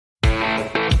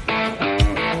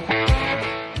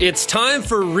It's time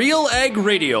for RealAg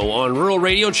Radio on Rural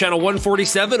Radio Channel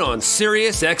 147 on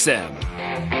Sirius XM.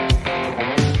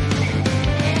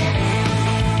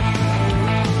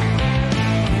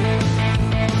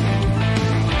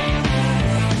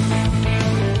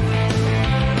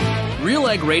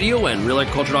 RealAg Radio and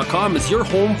RealAgriculture.com is your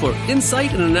home for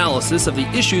insight and analysis of the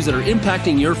issues that are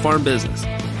impacting your farm business.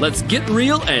 Let's get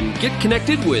real and get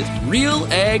connected with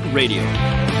RealAg Radio.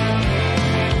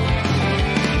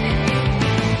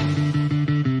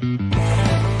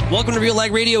 Welcome to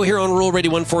RealAg Radio here on Rural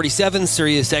Radio 147,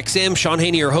 Sirius XM. Shawn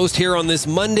Senko, your host here on this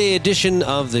Monday edition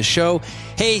of the show.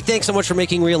 Hey, thanks so much for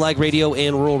making RealAg Radio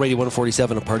and Rural Radio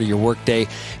 147 a part of your workday.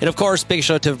 And of course, big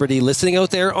shout out to everybody listening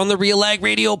out there on the RealAg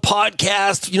Radio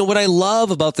podcast. You know what I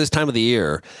love about this time of the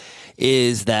year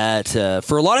is that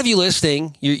for a lot of you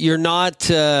listening, you're not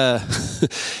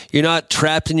you're not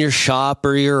trapped in your shop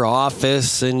or your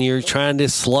office and you're trying to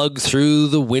slug through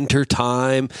the winter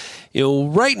time. You know,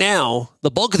 right now, the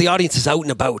bulk of the audience is out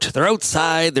and about. They're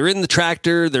outside, they're in the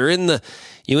tractor, they're in the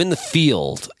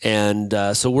field. And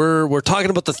so we're talking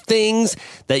about the things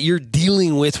that you're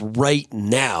dealing with right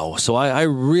now. So I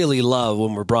really love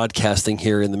when we're broadcasting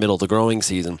here in the middle of the growing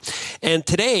season. And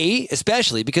today,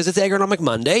 especially because it's Agronomic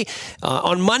Monday,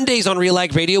 on Mondays on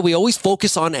RealAg Radio, we always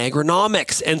focus on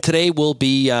agronomics. And today will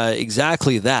be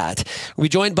exactly that. We're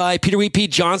joined by Peter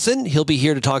Pete Johnson. He'll be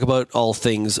here to talk about all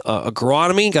things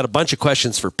agronomy. Got a bunch of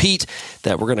questions for Pete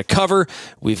that we're going to cover.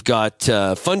 We've got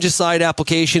fungicide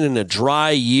application in a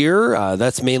dry year.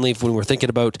 That's mainly when we're thinking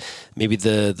about maybe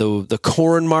the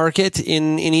corn market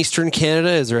in Eastern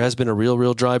Canada, as there has been a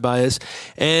real dry bias.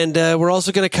 And we're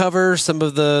also going to cover some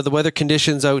of the weather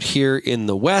conditions out here in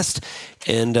the West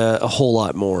and a whole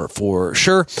lot more for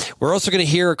sure. We're also going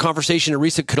to hear a conversation, a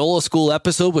recent Canola School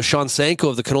episode with Shawn Senko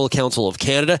of the Canola Council of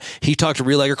Canada. He talked to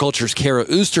RealAgriculture's Kara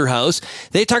Oosterhuis.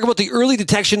 They talk about the early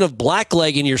detection of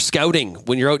blackleg in your scouting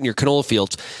when you're out in your canola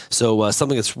fields. So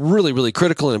something that's really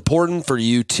critical and important for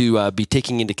you to be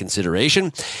taking into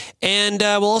consideration. And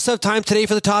we'll also have time today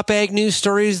for the top ag news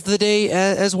stories of the day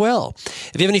as well.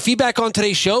 If you have any feedback on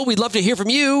today's show, we'd love to hear from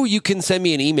you. You can send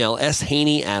me an email,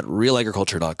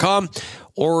 shaney@realagriculture.com.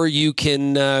 Or you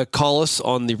can call us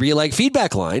on the RealAg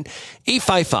feedback line,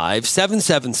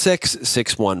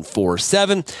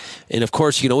 855-776-6147. And of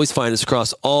course, you can always find us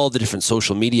across all the different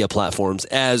social media platforms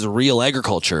as Real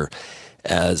Agriculture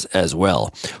as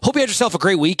well. Hope you had yourself a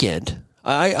great weekend.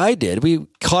 I did. We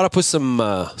caught up with some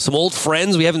old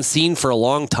friends we haven't seen for a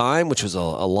long time, which was a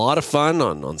lot of fun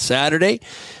on Saturday.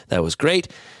 That was great.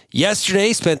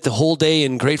 Yesterday, spent the whole day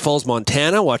in Great Falls,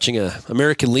 Montana, watching a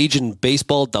American Legion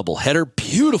baseball doubleheader.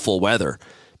 Beautiful weather.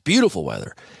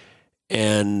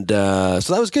 And so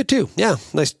that was good too. Yeah,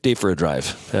 nice day for a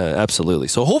drive. Absolutely.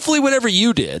 So hopefully whatever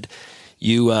you did,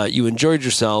 you enjoyed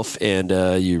yourself and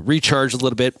you recharged a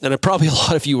little bit. And probably a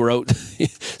lot of you were out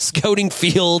scouting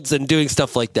fields and doing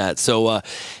stuff like that. So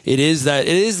it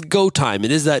is go time.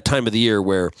 It is that time of the year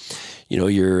where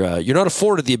you're not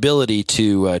afforded the ability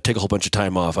to take a whole bunch of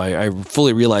time off. I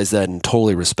fully realize that and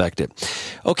totally respect it.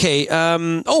 Okay.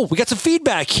 We got some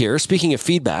feedback here. Speaking of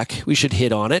feedback, we should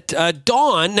hit on it.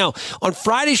 Dawn, now on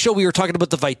Friday's show, we were talking about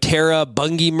the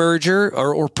Viterra-Bunge merger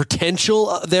or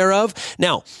potential thereof.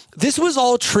 Now, this was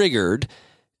all triggered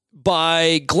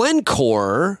by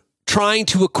Glencore trying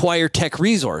to acquire Tech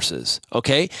Resources,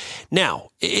 okay?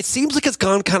 Now, it seems like it's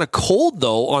gone kind of cold,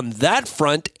 though, on that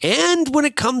front, and when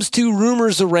it comes to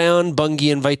rumors around Bunge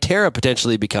and Viterra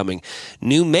potentially becoming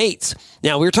new mates.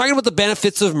 Now, we were talking about the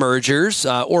benefits of mergers,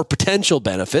 or potential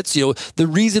benefits, the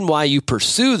reason why you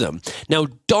pursue them. Now,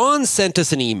 Don sent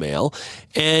us an email,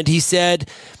 and he said,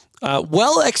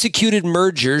 well-executed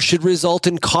mergers should result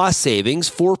in cost savings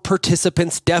for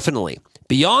participants, definitely.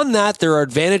 Beyond that, there are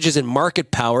advantages in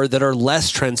market power that are less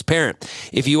transparent.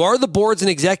 If you are the boards and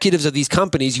executives of these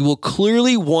companies, you will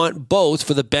clearly want both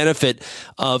for the benefit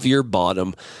of your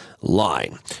bottom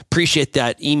line. Appreciate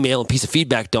that email and piece of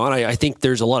feedback, Don. I think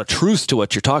there's a lot of truth to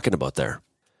what you're talking about there.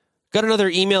 Got another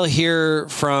email here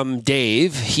from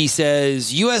Dave. He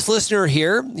says, U.S. listener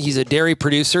here. He's a dairy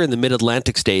producer in the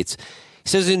mid-Atlantic states. He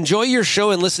says, enjoy your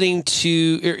show and listening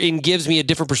to, and gives me a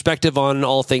different perspective on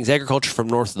all things agriculture from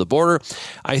north of the border.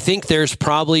 I think there's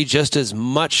probably just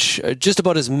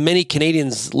about as many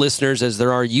Canadians listeners as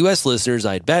there are U.S. listeners,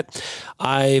 I'd bet.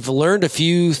 I've learned a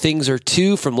few things or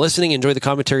two from listening. Enjoy the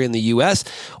commentary in the U.S.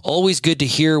 Always good to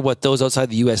hear what those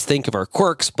outside the U.S. think of our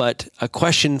quirks, but a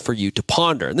question for you to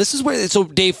ponder. And this is where, so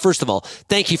Dave, first of all,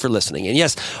 thank you for listening. And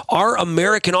yes, our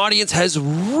American audience has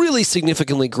really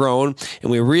significantly grown,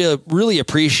 and we really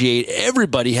appreciate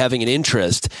everybody having an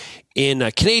interest in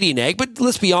Canadian ag. But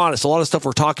let's be honest, a lot of stuff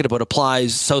we're talking about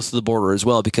applies south of the border as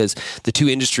well, because the two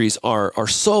industries are they're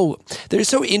so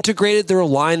integrated, they're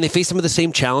aligned, they face some of the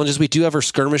same challenges. We do have our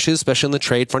skirmishes, especially on the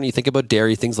trade front. You think about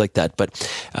dairy, things like that, but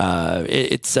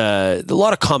it's a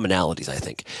lot of commonalities, I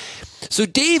think. So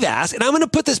Dave asked, and I'm going to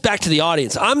put this back to the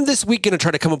audience. I'm this week going to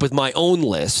try to come up with my own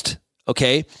list,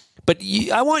 okay? But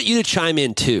I want you to chime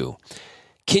in too.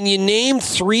 Can you name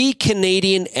 3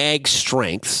 Canadian ag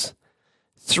strengths,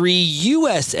 3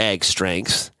 U.S. ag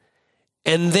strengths,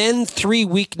 and then 3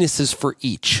 weaknesses for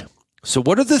each? So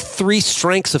what are the 3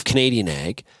 strengths of Canadian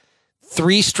ag,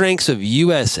 3 strengths of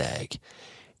U.S. ag,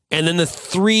 and then the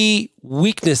 3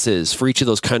 weaknesses for each of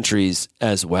those countries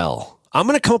as well? I'm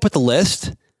going to come up with the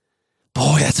list.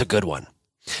 Boy, that's a good one.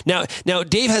 Now,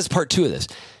 Dave has part 2 of this.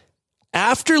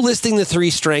 After listing the 3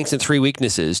 strengths and 3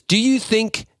 weaknesses, do you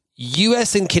think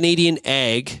U.S. and Canadian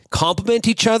ag complement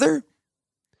each other?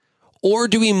 Or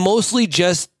do we mostly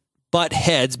just butt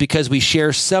heads because we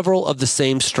share several of the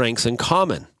same strengths in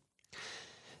common?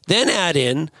 Then add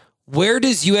in, where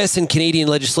does U.S. and Canadian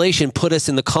legislation put us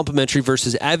in the complementary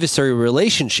versus adversary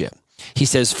relationship? He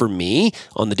says, for me,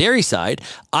 on the dairy side,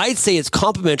 I'd say it's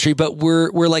complementary, but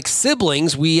we're like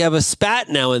siblings. We have a spat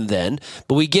now and then,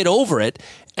 but we get over it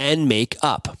and make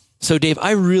up. So, Dave,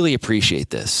 I really appreciate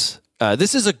this.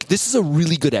 This is a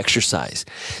really good exercise.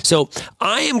 So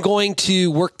I am going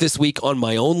to work this week on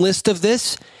my own list of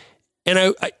this.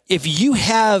 And if you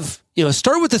have,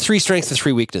 start with the 3 strengths and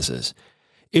 3 weaknesses.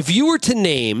 If you were to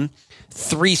name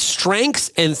 3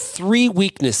 strengths and 3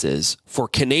 weaknesses for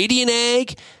Canadian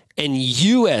ag and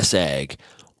U.S. ag,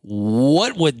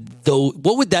 what would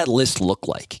that list look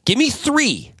like? Give me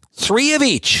 3 of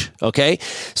each, okay?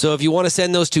 So if you want to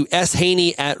send those to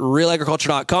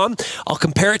shaney@realagriculture.com, I'll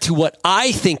compare it to what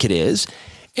I think it is,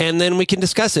 and then we can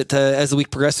discuss it as the week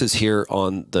progresses here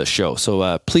on the show.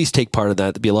 So please take part in that.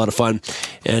 It'd be a lot of fun,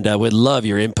 and I would love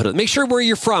your input. Make sure where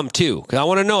you're from, too, because I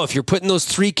want to know if you're putting those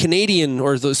 3 Canadian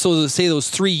or those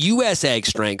 3 U.S. ag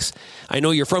strengths. I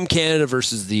know you're from Canada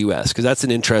versus the U.S., because that's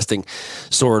an interesting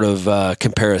sort of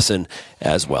comparison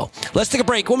as well. Let's take a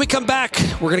break. When we come back,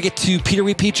 we're going to get to Peter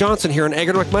Pete Johnson here on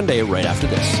Agronomic Monday right after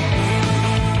this.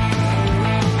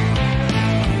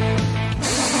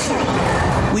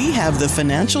 We have the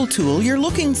financial tool you're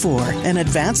looking for. An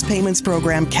advance payments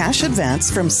program, Cash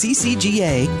Advance from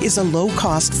CCGA, is a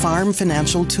low-cost farm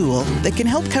financial tool that can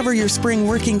help cover your spring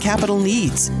working capital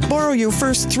needs. Borrow your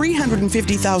first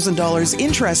 $350,000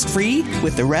 interest-free,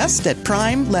 with the rest at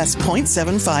prime less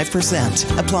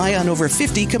 0.75%. Apply on over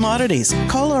 50 commodities.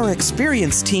 Call our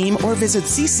experienced team or visit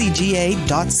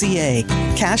ccga.ca.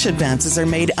 Cash advances are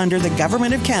made under the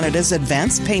Government of Canada's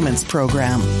Advance Payments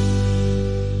Program.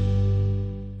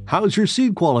 How's your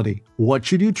seed quality? What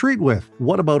should you treat with?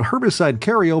 What about herbicide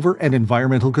carryover and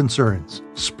environmental concerns?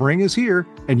 Spring is here,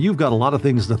 and you've got a lot of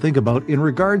things to think about in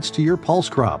regards to your pulse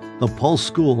crop. The Pulse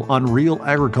School on Real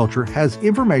Agriculture has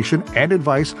information and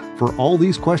advice for all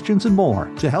these questions and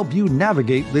more to help you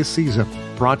navigate this season.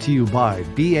 Brought to you by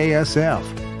BASF.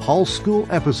 Pulse School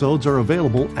episodes are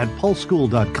available at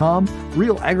pulseschool.com,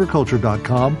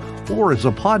 realagriculture.com, or as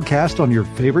a podcast on your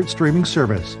favorite streaming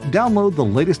service. Download the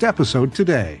latest episode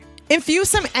today. Infuse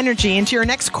some energy into your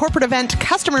next corporate event,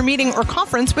 customer meeting, or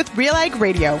conference with RealAg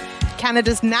Radio,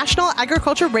 Canada's national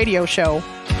agriculture radio show.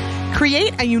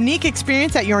 Create a unique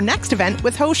experience at your next event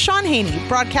with host Shawn Senko,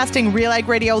 broadcasting RealAg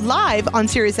Radio live on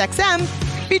SiriusXM,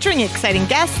 featuring exciting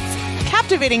guests,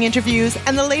 captivating interviews,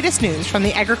 and the latest news from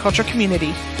the agriculture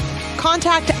community.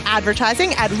 Contact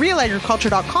advertising at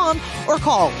realagriculture.com or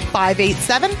call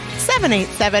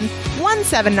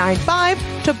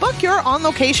 587-787-1795 to book your on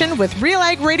location with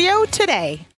RealAg Radio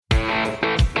today.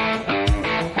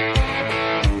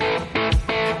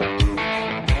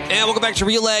 And welcome back to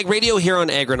RealAg Radio here on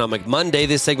Agronomic Monday.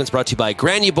 This segment's brought to you by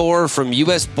Granubor from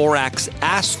US Borax.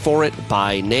 Ask for it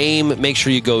by name. Make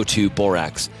sure you go to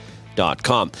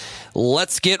borax.com.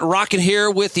 Let's get rocking here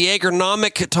with the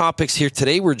agronomic topics here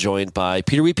today. We're joined by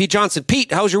Peter Pete Johnson.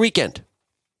 Pete, how was your weekend?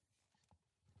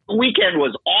 The weekend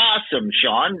was awesome,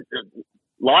 Shawn. A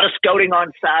lot of scouting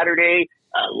on Saturday,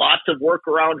 lots of work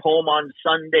around home on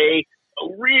Sunday.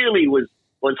 Really was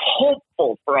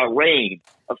hopeful for a rain.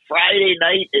 A Friday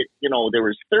night, there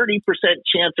was 30%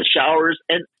 chance of showers,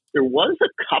 and there was a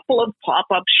couple of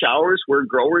pop-up showers where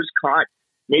growers caught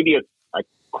maybe a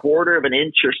quarter of an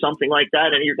inch or something like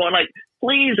that, and you're going like,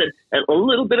 please, and a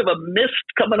little bit of a mist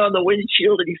coming on the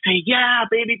windshield, and you say, yeah,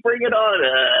 baby, bring it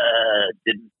on.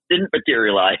 Didn't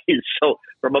materialize. So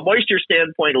from a moisture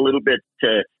standpoint, a little bit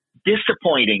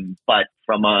disappointing, but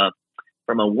from a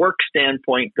work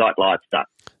standpoint, got lots done.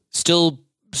 Still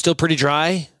pretty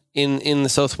dry in the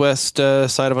southwest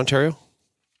side of Ontario?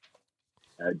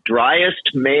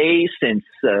 Driest May since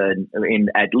in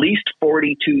at least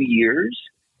 42 years,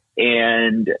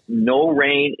 and no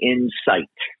rain in sight.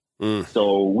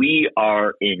 So we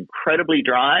are incredibly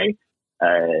dry,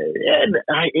 and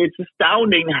it's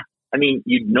astounding. I mean,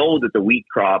 you'd know that the wheat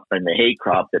crop and the hay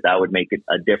crop that would make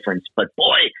a difference, but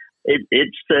boy, it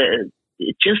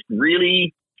just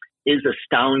really is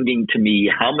astounding to me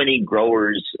how many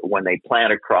growers, when they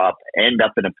plant a crop, end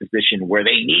up in a position where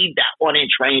they need that 1-inch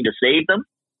rain to save them.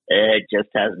 It just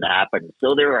hasn't happened.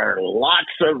 So there are lots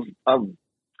of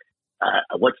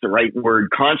what's the right word?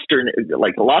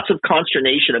 Lots of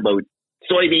consternation about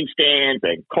soybean stands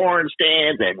and corn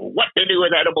stands and what to do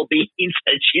with edible beans.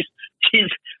 And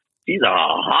she's a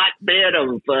hotbed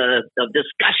of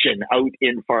discussion out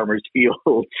in farmers'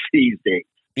 fields these days.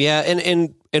 Yeah,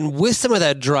 and with some of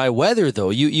that dry weather, though,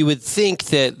 you would think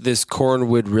that this corn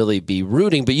would really be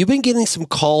rooting, but you've been getting some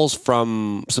calls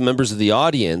from some members of the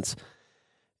audience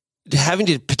having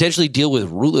to potentially deal with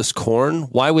rootless corn.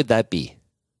 Why would that be?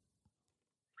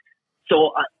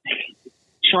 So,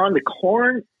 Shawn, the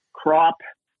corn crop,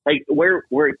 like where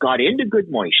it got into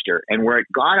good moisture and where it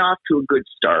got off to a good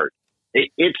start,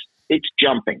 it's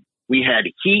jumping. We had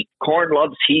heat. Corn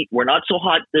loves heat. We're not so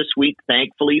hot this week,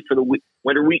 thankfully, for the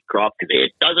winter wheat crop because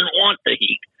it doesn't want the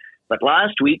heat. But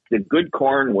last week, the good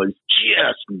corn was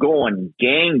just going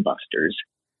gangbusters.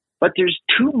 But there's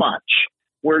too much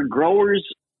where growers,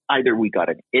 either we got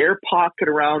an air pocket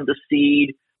around the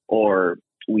seed, or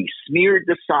we smeared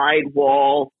the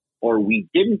sidewall, or we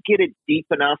didn't get it deep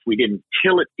enough, we didn't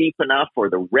till it deep enough, or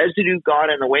the residue got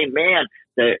in the way. Man,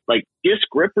 disc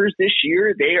rippers this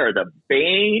year, they are the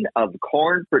bane of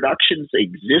corn production's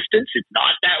existence. It's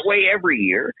not that way every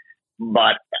year,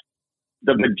 but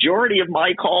the majority of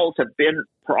my calls have been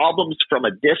problems from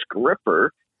a disc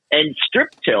ripper and strip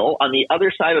till on the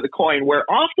other side of the coin, where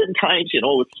oftentimes,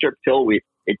 with strip till,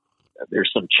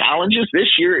 there's some challenges.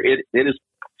 This year, it is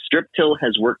strip till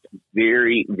has worked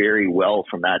very, very well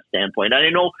from that standpoint. And I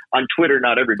know on Twitter,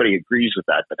 not everybody agrees with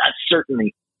that, but that's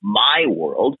certainly my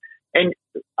world. And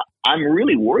I'm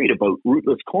really worried about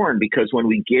rootless corn because when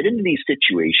we get into these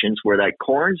situations where that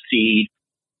corn seed,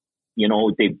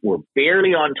 they were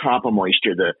barely on top of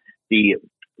moisture, the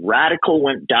radicle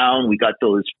went down. We got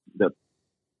the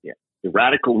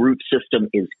radical root system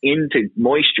is into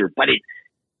moisture, but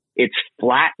it's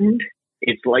flattened.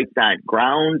 It's like that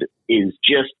ground is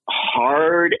just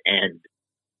hard and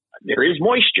there is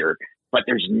moisture, but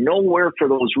there's nowhere for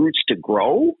those roots to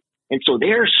grow. And so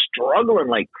they're struggling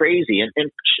like crazy.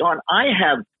 And Shawn, I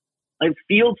have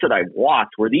fields that I've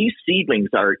walked where these seedlings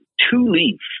are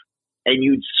 2-leaf, and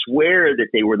you'd swear that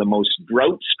they were the most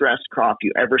drought-stressed crop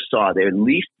you ever saw. Their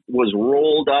leaf was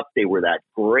rolled up. They were that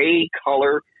gray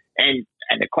color. And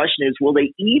the question is, will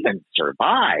they even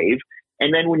survive?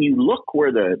 And then when you look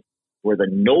where the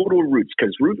nodal roots,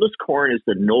 because rootless corn is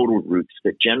the nodal roots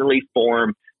that generally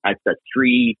form at the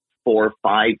 3, 4,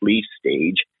 5 leaf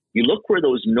stage. You look where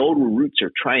those nodal roots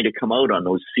are trying to come out on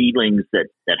those seedlings that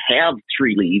have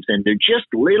 3 leaves, and they're just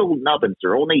little nubbins.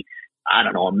 They're only,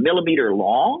 a millimeter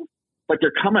long, but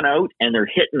they're coming out and they're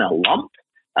hitting a lump.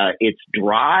 It's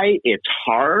dry. It's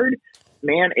hard.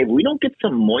 Man, if we don't get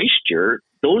some moisture,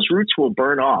 those roots will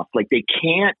burn off. Like they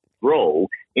can't grow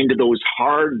into those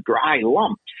hard, dry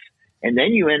lumps. And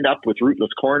then you end up with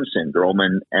rootless corn syndrome.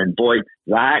 And boy,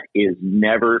 that is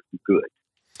never good.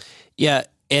 Yeah.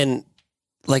 And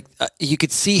you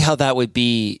could see how that would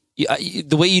be.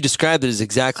 The way you described it is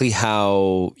exactly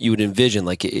how you would envision.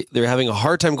 They're having a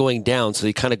hard time going down. So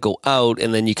they kind of go out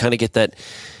and then you kind of get that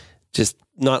just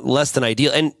not less than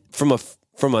ideal. And from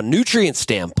a nutrient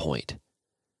standpoint,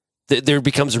 there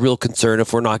becomes a real concern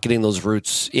if we're not getting those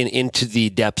roots into the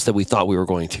depths that we thought we were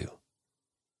going to.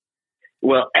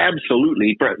 Well,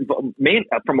 absolutely.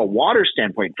 From a water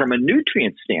standpoint, from a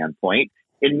nutrient standpoint,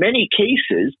 in many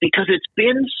cases, because it's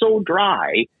been so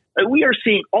dry, we are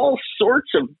seeing all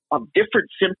sorts of different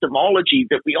symptomology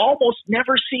that we almost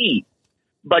never see.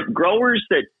 But growers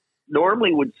that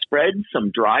normally would spread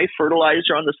some dry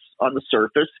fertilizer on the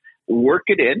surface, work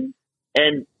it in,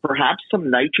 and perhaps some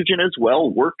nitrogen as well,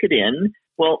 work it in.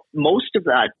 Well, most of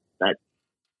that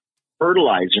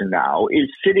fertilizer now is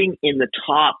sitting in the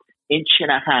top 1.5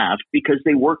 inches because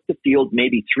they work the field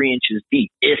maybe 3 inches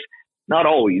deep, if not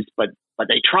always, but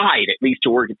they tried at least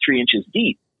to work it 3 inches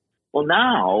deep. Well,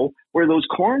 now where those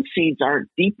corn seeds aren't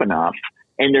deep enough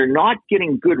and they're not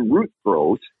getting good root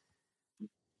growth,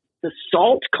 the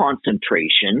salt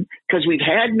concentration, because we've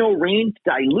had no rain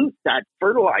to dilute that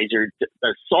fertilizer,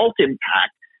 the salt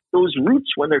impact, those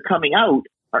roots when they're coming out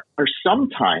are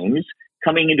sometimes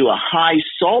coming into a high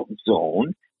salt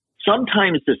zone.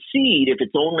 Sometimes the seed, if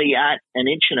it's only at 1.25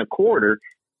 inches,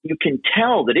 you can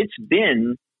tell that it's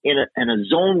been in a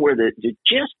zone where there's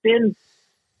just been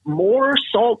more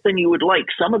salt than you would like.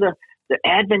 Some of the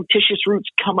adventitious roots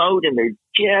come out and they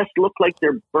just look like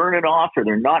they're burning off, or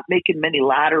they're not making many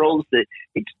laterals. That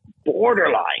it's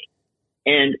borderline.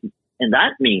 And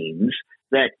that means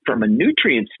that from a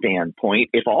nutrient standpoint,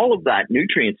 if all of that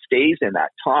nutrient stays in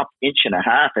that top 1.5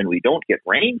 inches and we don't get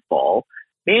rainfall,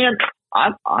 man,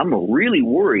 I'm really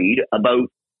worried about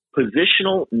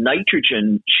positional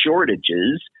nitrogen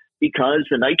shortages, because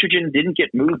the nitrogen didn't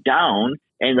get moved down,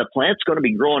 and the plant's going to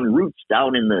be growing roots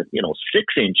down in the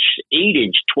 6-inch,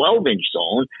 8-inch, 12-inch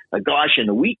zone. Gosh, in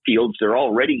the wheat fields, they're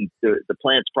already the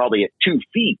plant's probably at 2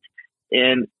 feet,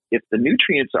 and if the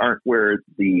nutrients aren't where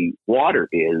the water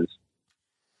is,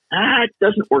 it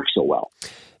doesn't work so well.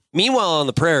 Meanwhile, on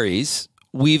the prairies,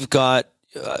 we've got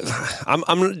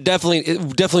I'm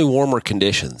definitely warmer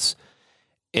conditions.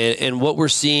 And what we're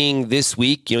seeing this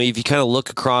week, if you kind of look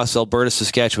across Alberta,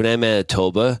 Saskatchewan, and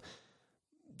Manitoba,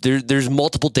 there's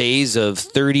multiple days of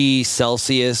 30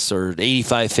 Celsius or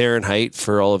 85 Fahrenheit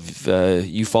for all of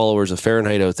you followers of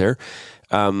Fahrenheit out there.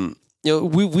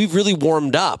 We've really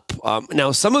warmed up.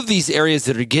 Now, some of these areas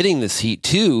that are getting this heat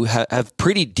too have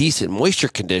pretty decent moisture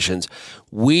conditions.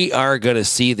 We are going to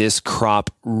see this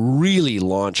crop really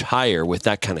launch higher with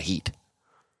that kind of heat.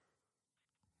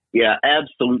 Yeah,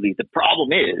 absolutely. The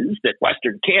problem is that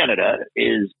Western Canada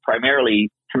is primarily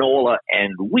canola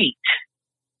and wheat,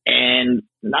 and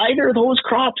neither of those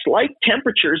crops like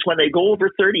temperatures when they go over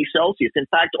 30 Celsius. In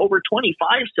fact, over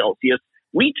 25 Celsius,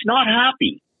 wheat's not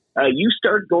happy. You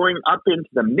start going up into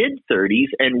the mid-30s,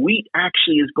 and wheat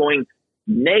actually is going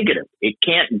negative. It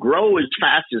can't grow as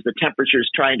fast as the temperature is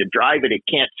trying to drive it. It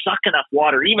can't suck enough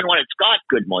water, even when it's got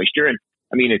good moisture. And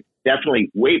I mean, it's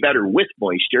definitely way better with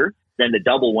moisture than the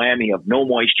double whammy of no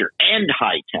moisture and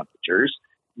high temperatures,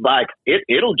 but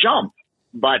it'll jump.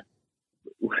 But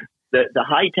the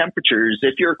high temperatures,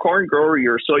 if you're a corn grower,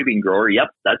 you're a soybean grower, yep,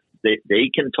 they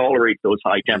can tolerate those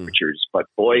high temperatures. But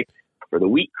boy, for the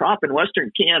wheat crop in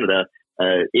Western Canada,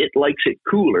 it likes it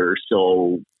cooler.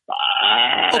 So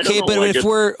but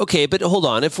hold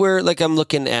on. If we're like, I'm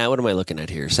looking at, what am I looking at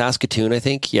here? Saskatoon, I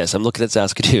think. Yes, I'm looking at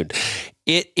Saskatoon.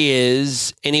 It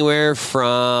is anywhere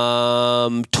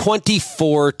from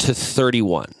 24 to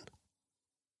 31.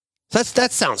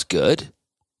 That sounds good.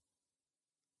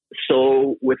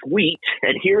 So with wheat,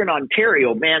 and here in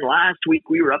Ontario, man, last week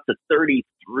we were up to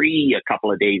 33 a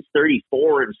couple of days,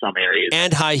 34 in some areas.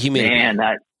 And high humidity.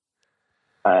 Man,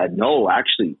 no,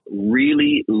 actually,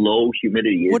 really low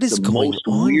humidity. What is the most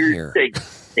weird here? Thing.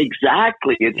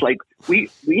 Exactly. It's like we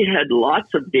had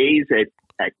lots of days at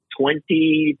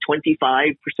 20,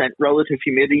 25% relative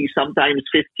humidity, sometimes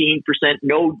 15%,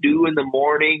 no dew in the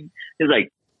morning. It's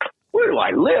like, where do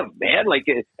I live, man? Like,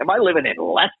 am I living in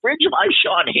Lethbridge? Am I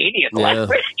Shawn Haney in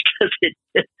Lethbridge?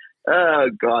 Because oh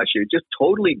gosh, it's just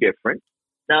totally different.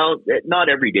 Now, not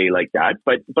every day like that,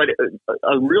 but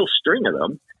a real string of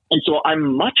them. And so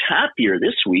I'm much happier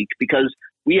this week because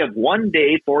we have one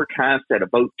day forecast at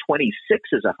about 26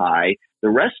 as a high. The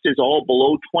rest is all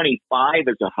below 25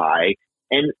 as a high.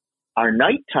 And our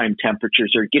nighttime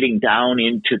temperatures are getting down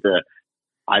into the,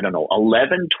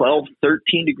 11, 12,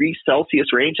 13 degrees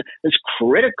Celsius range. It's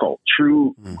critical,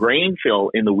 true grain fill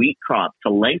in the wheat crop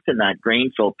to lengthen that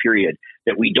grain fill period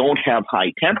that we don't have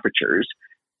high temperatures.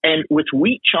 And with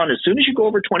wheat, Shawn, as soon as you go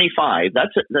over 25,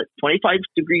 that 25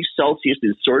 degrees Celsius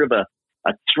is sort of a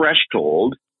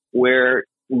threshold where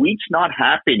wheat's not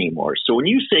happy anymore. So when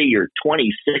you say you're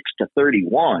 26 to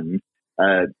 31,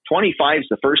 25 is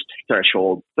the first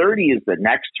threshold, 30 is the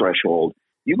next threshold.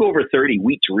 You go over 30,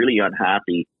 wheat's really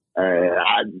unhappy. We're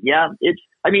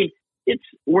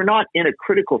not in a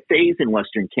critical phase in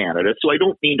Western Canada, so I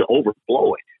don't mean to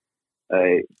overblow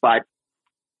it. But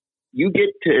you get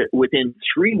to within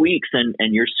 3 weeks and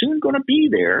you're soon going to be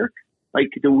there. Like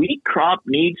the wheat crop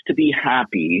needs to be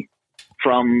happy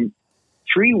from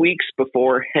 3 weeks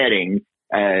before heading,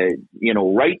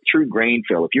 right through grain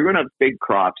fill. If you're going to have big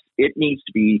crops, it needs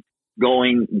to be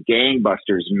going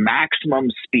gangbusters, maximum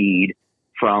speed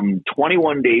from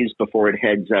 21 days before it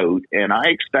heads out. And I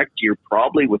expect you're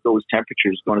probably with those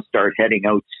temperatures going to start heading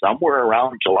out somewhere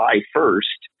around July 1st.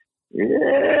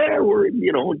 Yeah, we're,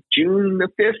 June the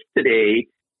 5th today.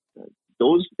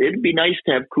 It'd be nice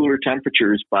to have cooler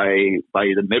temperatures by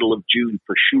the middle of June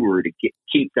for sure to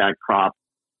keep that crop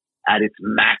at its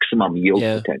maximum yield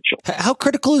potential. How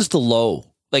critical is the low?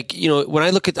 Like, when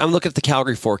I'm looking at the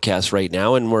Calgary forecast right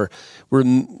now, and we're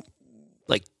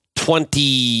like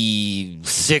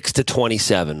 26 to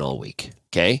 27 all week.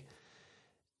 Okay.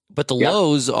 But the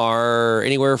lows are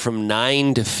anywhere from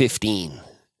 9 to 15.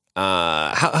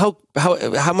 How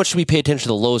much should we pay attention to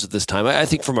the lows at this time? I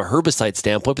think from a herbicide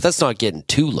standpoint, but that's not getting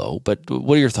too low. But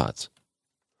what are your thoughts?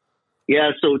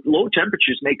 Yeah, so low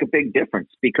temperatures make a big difference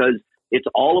because it's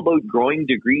all about growing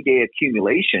degree day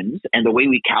accumulations. And the way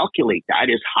we calculate that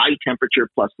is high temperature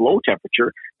plus low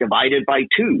temperature divided by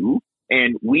 2.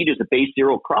 And wheat is a base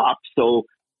zero crop. So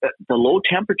the low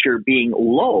temperature being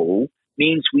low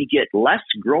means we get less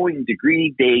growing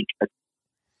degree day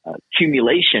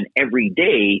accumulation every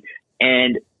day.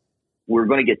 And we're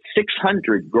going to get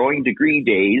 600 growing degree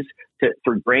days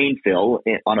for grain fill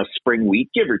on a spring wheat,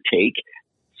 give or take.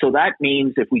 So that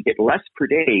means if we get less per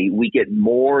day, we get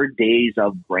more days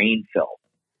of grain fill.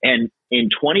 And in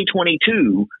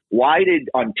 2022, why did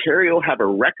Ontario have a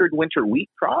record winter wheat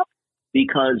crop?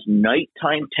 Because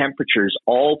nighttime temperatures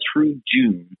all through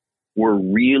June were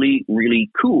really, really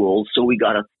cool. So we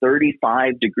got a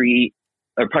 35-day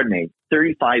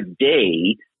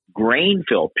grain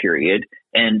fill period.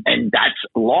 And that's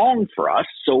long for us.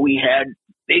 So we had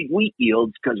big wheat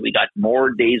yields because we got more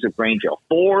days of grain fill,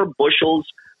 4 bushels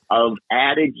of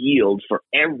added yield for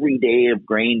every day of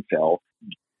grain fill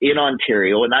in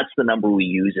Ontario. And that's the number we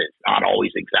use. It's not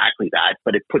always exactly that,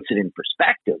 but it puts it in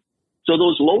perspective. So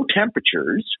those low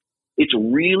temperatures, it's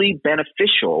really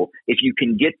beneficial if you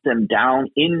can get them down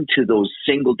into those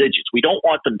single digits. We don't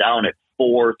want them down at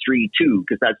 4, 3, 2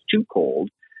 because that's too cold,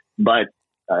 but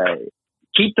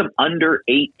keep them under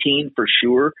 18 for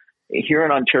sure. Here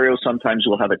in Ontario, sometimes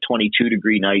we'll have a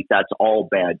 22-degree night. That's all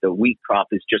bad. The wheat crop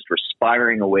is just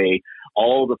respiring away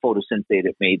all the photosynthate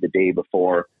it made the day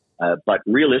before. But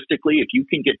realistically, if you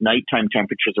can get nighttime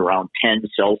temperatures around 10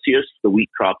 Celsius, the wheat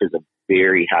crop is a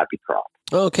very happy crop.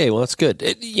 Okay, well, that's good.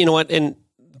 You know what? And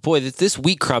boy, this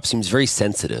wheat crop seems very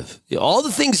sensitive. All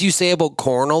the things you say about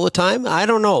corn all the time, I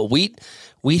don't know. Wheat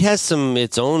has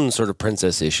its own sort of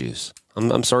princess issues.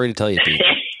 I'm sorry to tell you, Pete.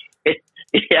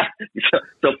 Yeah,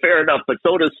 so fair enough. But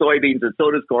so does soybeans, and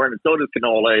so does corn, and so does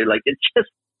canola. Like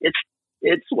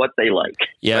it's what they like.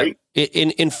 Yeah. Right?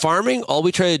 In farming, all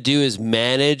we try to do is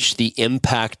manage the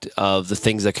impact of the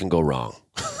things that can go wrong.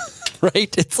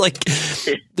 Right? It's like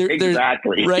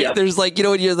exactly right. Yep. There's like,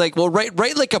 you're like, well,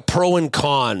 write like a pro and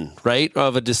con, right,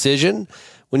 of a decision.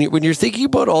 When you're thinking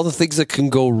about all the things that can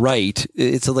go right,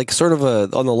 it's like sort of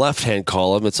on the left hand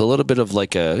column, it's a little bit of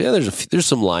like there's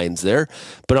some lines there,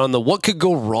 but on the what could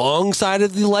go wrong side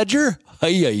of the ledger,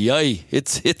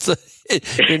 it's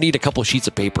you need a couple sheets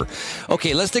of paper.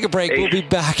 Okay, let's take a break. We'll be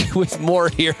back with more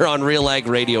here on RealAg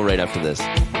Radio right after this.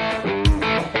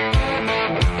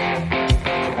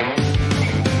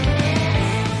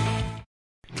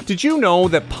 Did you know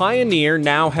that Pioneer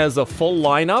now has a full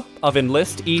lineup of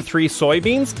Enlist E3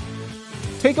 soybeans?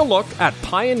 Take a look at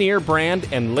Pioneer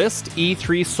brand Enlist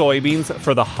E3 soybeans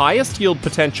for the highest yield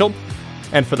potential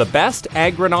and for the best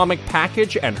agronomic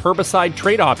package and herbicide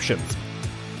trait options.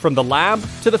 From the lab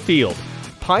to the field,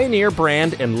 Pioneer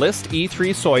brand Enlist E3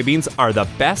 soybeans are the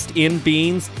best in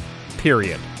beans,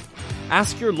 period.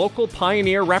 Ask your local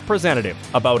Pioneer representative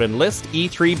about Enlist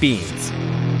E3 beans.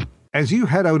 As you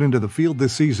head out into the field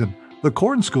this season, the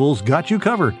Corn School's got you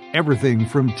covered. Everything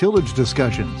from tillage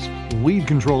discussions, weed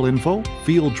control info,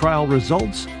 field trial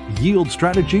results, yield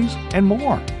strategies, and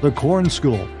more. The Corn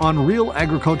School on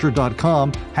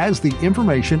RealAgriculture.com has the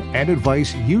information and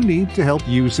advice you need to help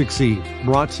you succeed.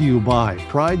 Brought to you by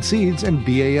Pride Seeds and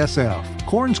BASF.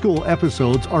 Corn School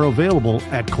episodes are available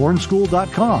at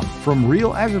cornschool.com, from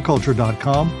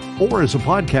RealAgriculture.com, or as a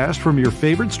podcast from your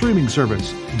favorite streaming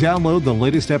service. Download the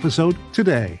latest episode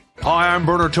today. Hi, I'm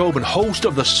Bernard Tobin, host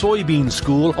of the Soybean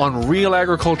School on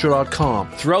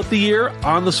RealAgriculture.com. Throughout the year,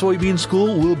 on the Soybean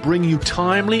School, we'll bring you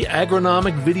timely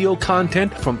agronomic video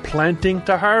content from planting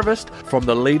to harvest, from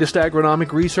the latest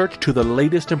agronomic research to the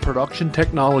latest in production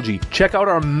technology. Check out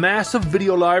our massive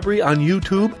video library on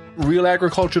YouTube,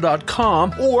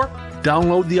 RealAgriculture.com, or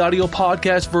download the audio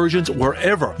podcast versions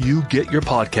wherever you get your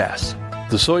podcasts.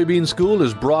 The Soybean School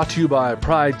is brought to you by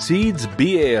Pride Seeds,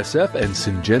 BASF, and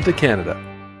Syngenta Canada.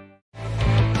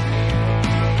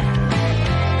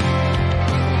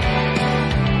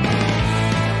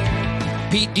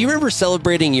 Pete, do you remember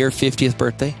celebrating your 50th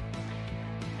birthday?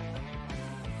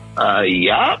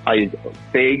 Yeah, I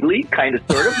vaguely, kind of,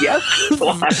 sort of, yes.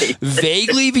 Why?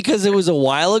 Vaguely because it was a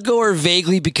while ago, or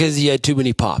vaguely because you had too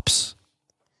many pops?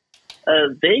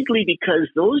 Vaguely because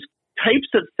those types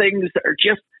of things are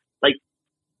just like,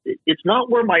 it's not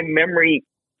where my memory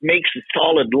makes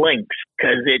solid links,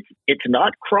 because it's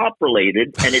not crop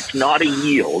related and it's not a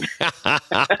yield.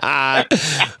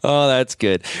 Oh, that's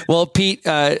good. Well, Pete,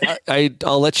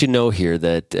 I'll let you know here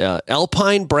that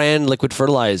Alpine brand liquid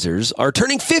fertilizers are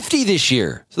turning 50 this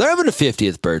year. So they're having a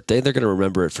 50th birthday. They're going to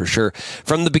remember it for sure.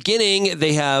 From the beginning,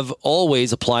 they have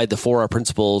always applied the 4R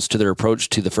principles to their approach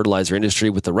to the fertilizer industry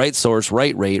with the right source,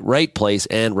 right rate, right place,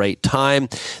 and right time.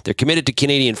 They're committed to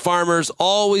Canadian farmers,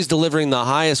 always delivering the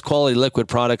highest quality liquid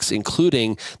products,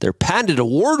 including their patented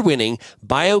award-winning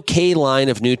BioK line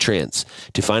of nutrients.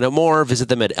 To find out more, visit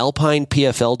them at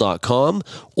alpinepfl.com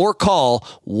or call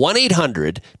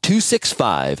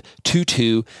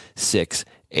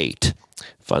 1-800-265-2268.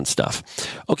 Fun stuff.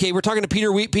 Okay, we're talking to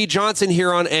Pete Johnson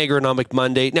here on Agronomic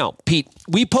Monday. Now, Pete,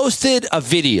 we posted a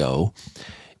video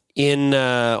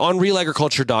on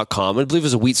RealAgriculture.com. I believe it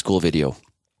was a wheat school video.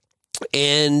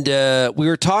 And we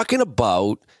were talking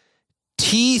about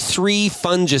T3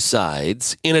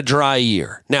 fungicides in a dry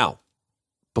year. Now,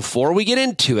 before we get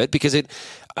into it, because it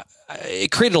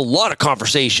created a lot of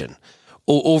conversation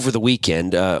over the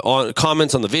weekend, on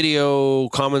comments on the video,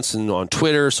 comments on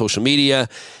Twitter, social media.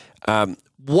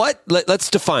 Let's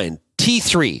define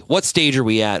T3. What stage are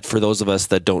we at for those of us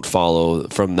that don't follow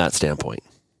from that standpoint?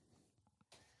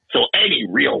 So any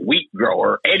real wheat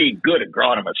grower, any good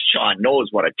agronomist, Shawn, knows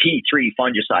what a T3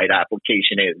 fungicide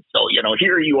application is. So,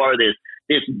 here you are, this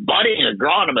budding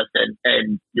agronomist,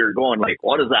 and you're going like,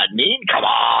 what does that mean? Come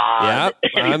on. Yeah,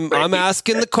 I'm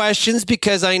asking the questions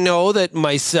because I know that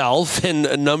myself and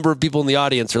a number of people in the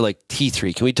audience are like,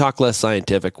 T3, can we talk less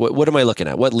scientific? What am I looking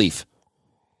at? What leaf?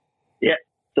 Yeah,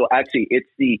 so actually it's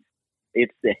the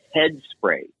head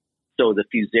spray. So the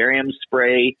fusarium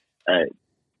spray,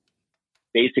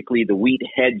 basically the wheat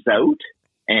heads out,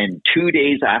 and 2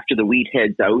 days after the wheat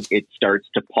heads out, it starts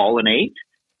to pollinate.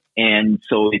 And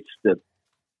so it's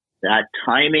that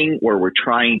timing where we're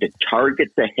trying to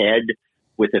target the head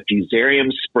with a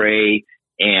fusarium spray,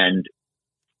 and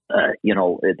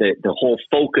the whole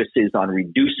focus is on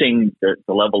reducing the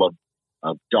level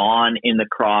of dawn in the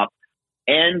crop,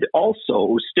 and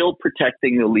also still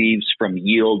protecting the leaves from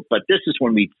yield. But this is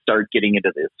when we start getting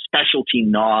into the specialty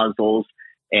nozzles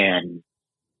and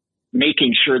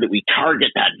making sure that we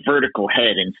target that vertical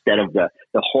head instead of the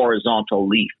horizontal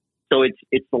leaf. So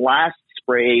it's the last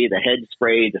spray, the head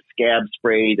spray, the scab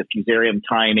spray, the fusarium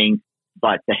timing,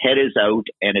 but the head is out,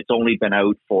 and it's only been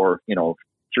out for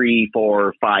 3,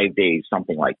 4, 5 days,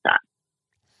 something like that.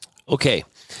 Okay.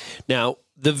 Now,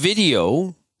 the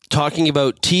video talking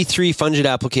about T3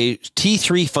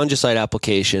 fungicide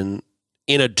application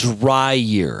in a dry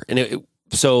year. And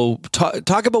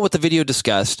talk about what the video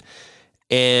discussed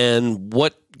and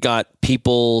what got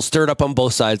people stirred up on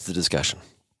both sides of the discussion.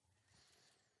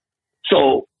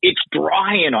 So it's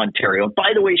dry in Ontario.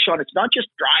 By the way, Shawn, it's not just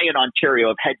dry in Ontario.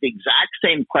 I've had the exact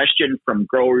same question from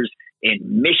growers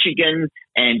in Michigan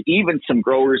and even some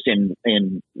growers in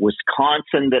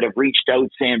Wisconsin that have reached out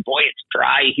saying, boy, it's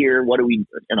dry here. What do we,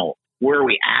 where are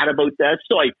we at about that?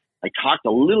 So I talked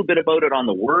a little bit about it on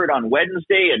the Word on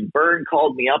Wednesday, and Bern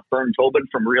Tobin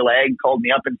from RealAg called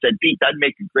me up and said, Pete, that'd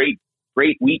make a great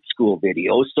wheat school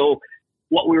video. So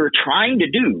what we were trying to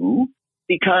do,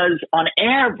 because on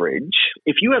average,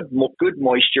 if you have good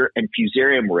moisture and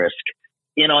fusarium risk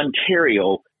in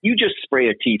Ontario, you just spray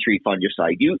a T3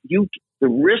 fungicide. The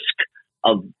risk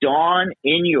of dawn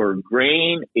in your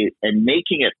grain and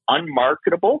making it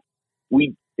unmarketable,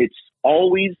 it's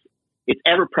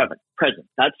ever present.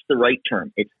 That's the right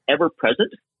term. It's ever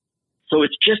present. So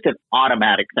it's just an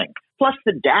automatic thing. Plus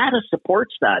the data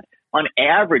supports that. On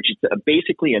average, it's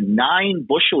basically a 9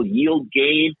 bushel yield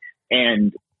gain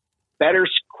and better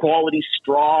quality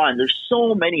straw. And there's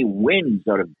so many wins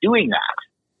out of doing that.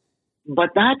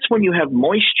 But that's when you have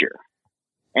moisture.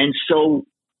 And so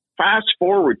fast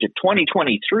forward to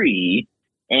 2023,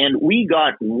 and we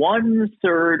got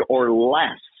 1/3 or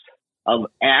less of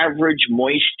average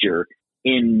moisture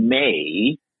in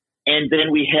May. And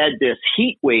then we had this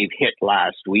heat wave hit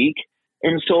last week.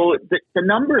 And so the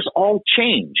numbers all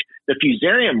change. The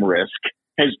fusarium risk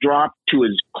has dropped to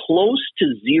as close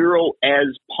to zero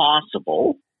as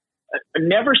possible.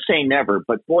 Never say never,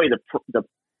 but boy, the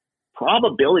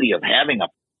probability of having a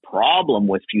problem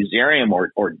with fusarium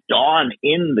or dawn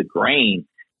in the grain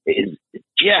is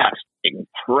just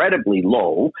incredibly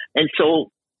low. And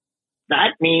so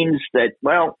that means that,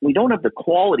 well, we don't have the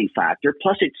quality factor,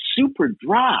 plus it's super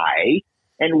dry.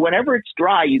 And whenever it's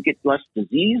dry, you get less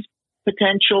disease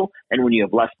potential. And when you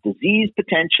have less disease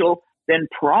potential, then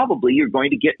probably you're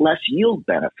going to get less yield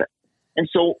benefit. And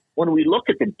so when we look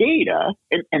at the data,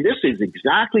 and this is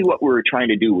exactly what we were trying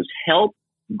to do, was help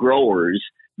growers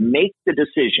make the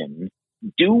decision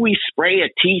do we spray a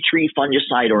T3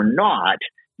 fungicide or not,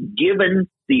 given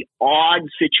the odd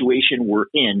situation we're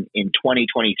in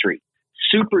 2023?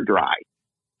 Super dry,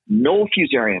 no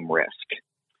fusarium risk.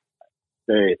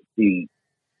 The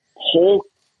whole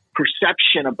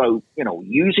perception about,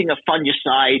 using a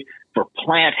fungicide for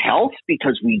plant health,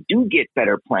 because we do get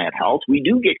better plant health, we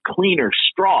do get cleaner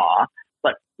straw,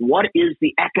 but what is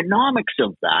the economics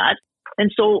of that?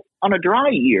 And so on a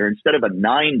dry year, instead of a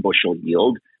 9 bushel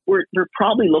yield, we're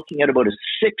probably looking at about a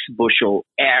 6 bushel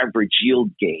average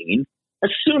yield gain,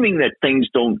 assuming that things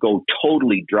don't go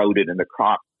totally droughted and the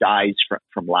crop dies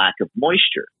from lack of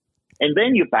moisture. And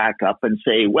then you back up and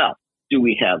say, well, do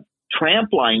we have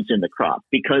tramp lines in the crop?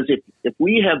 Because if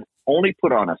we have only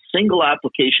put on a single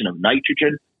application of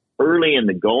nitrogen early in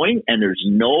the going and there's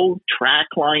no track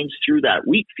lines through that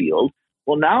wheat field,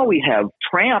 well, now we have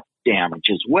tramp damage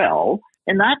as well.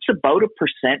 And that's about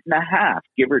 1.5%,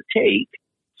 give or take.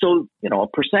 So,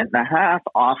 1.5%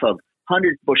 off of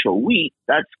 100 bushel wheat,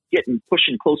 that's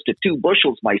pushing close to 2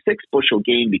 bushels. My 6 bushel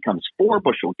gain becomes 4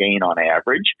 bushel gain on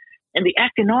average. And the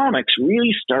economics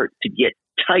really start to get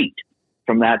tight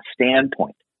from that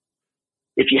standpoint.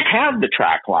 If you have the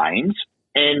track lines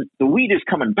and the wheat is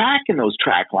coming back in those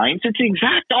track lines, it's the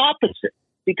exact opposite.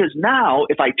 Because now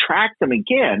if I track them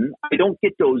again, I don't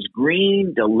get those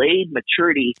green delayed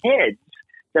maturity heads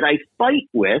that I fight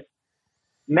with,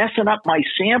 messing up my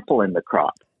sample in the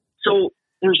crop. So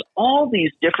there's all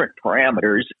these different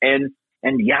parameters, and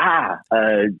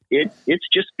it's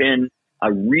just been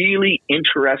a really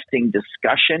interesting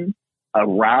discussion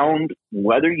around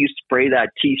whether you spray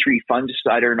that T3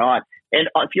 fungicide or not. And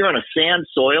if you're on a sand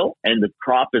soil and the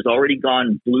crop has already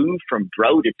gone blue from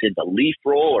drought, it's into leaf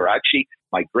roll, or actually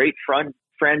my great friend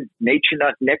Nature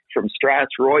Nut Nick from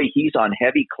Strathroy, he's on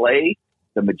heavy clay.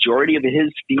 The majority of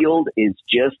his field is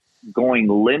just going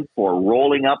limp or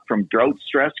rolling up from drought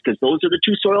stress, because those are the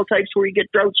two soil types where you get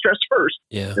drought stress first.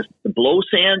 Yeah. The blow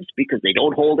sands, because they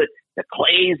don't hold it. The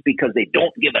clays, because they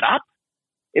don't give it up.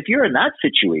 If you're in that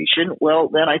situation, well,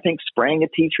 then I think spraying a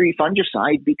T3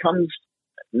 fungicide becomes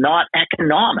not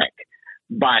economic.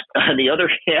 But on the other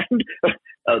hand,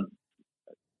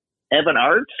 Evan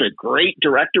Arts, a great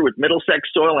director with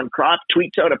Middlesex Soil and Crop,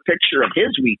 tweets out a picture of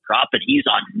his wheat crop, and he's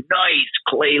on nice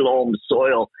clay loam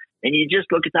soil. And you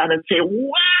just look at that and say,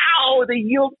 wow, the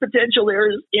yield potential there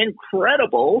is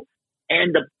incredible.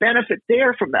 And the benefit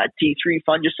there from that T3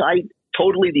 fungicide,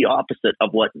 totally the opposite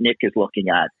of what Nick is looking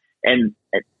at. And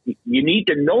you need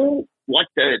to know what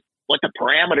the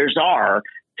parameters are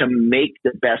to make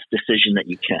the best decision that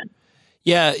you can.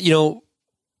 Yeah,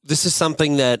 this is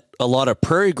something that a lot of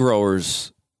prairie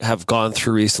growers have gone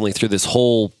through recently, through this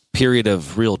whole period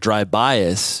of real dry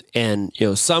bias. And,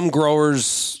 some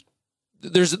growers,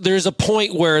 there's a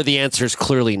point where the answer is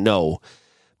clearly no.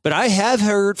 But I have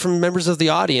heard from members of the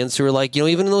audience who are like,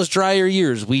 even in those drier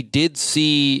years, we did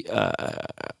see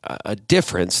a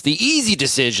difference. The easy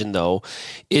decision, though,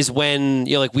 is when,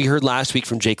 like we heard last week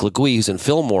from Jake Legui, who's in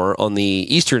Fillmore on the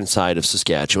eastern side of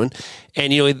Saskatchewan,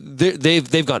 and,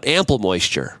 they've got ample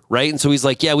moisture, right? And so he's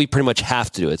like, yeah, we pretty much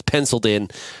have to do it. It's penciled in.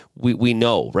 We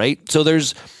know, right? So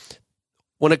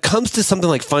when it comes to something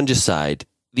like fungicide,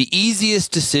 the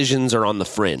easiest decisions are on the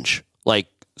fringe, like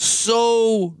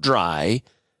so dry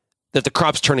that the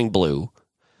crop's turning blue,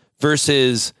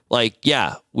 versus like,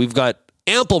 yeah, we've got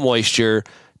ample moisture,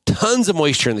 tons of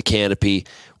moisture in the canopy.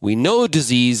 We know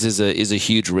disease is a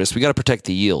huge risk. We got to protect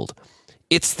the yield.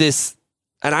 It's this,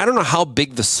 and I don't know how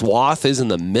big the swath is in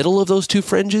the middle of those two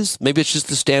fringes. Maybe it's just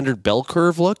the standard bell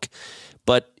curve look,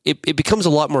 but it becomes a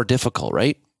lot more difficult,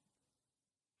 right?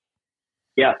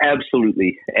 Yeah,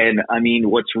 absolutely. And I mean,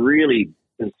 what's really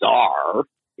bizarre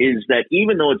is that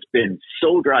even though it's been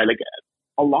so dry, like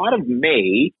a lot of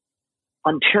May,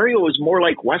 Ontario is more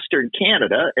like Western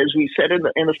Canada, as we said in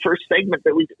the first segment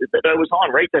that I was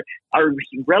on, right? That our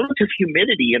relative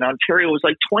humidity in Ontario was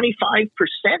like 25%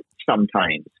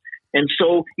 sometimes. And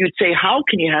so you'd say, how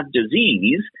can you have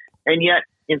disease? And yet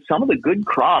in some of the good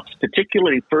crops,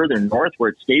 particularly further north where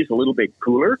it stays a little bit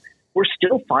cooler, we're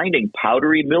still finding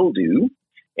powdery mildew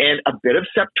and a bit of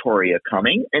septoria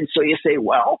coming. And so you say,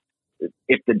 well,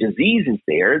 if the disease is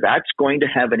there, that's going to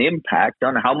have an impact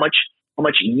on how much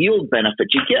yield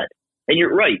benefit you get. And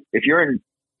you're right. If you're in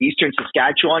eastern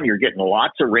Saskatchewan, you're getting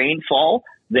lots of rainfall,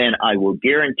 then I will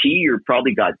guarantee you're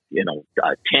probably got,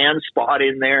 a tan spot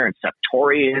in there and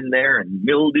septoria in there and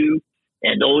mildew,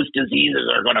 and those diseases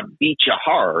are going to beat you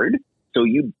hard. So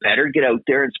you better get out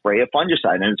there and spray a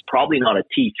fungicide. And it's probably not a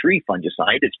T3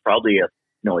 fungicide. It's probably a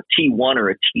T1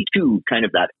 or a T2, kind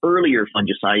of that earlier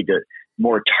fungicide that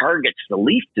more targets the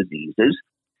leaf diseases.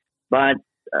 But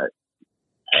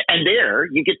And there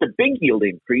you get the big yield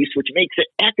increase, which makes it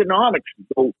economics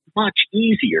go much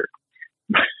easier.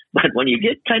 But when you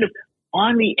get kind of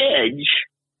on the edge,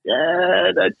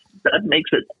 that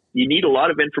makes it, you need a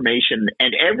lot of information,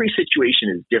 and every situation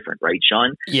is different, right,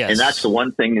 Shawn? Yes. And that's the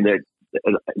one thing that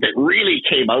really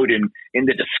came out in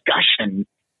the discussion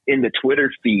in the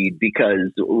Twitter feed,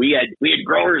 because we had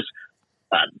growers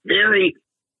very,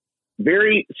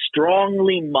 very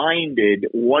strongly minded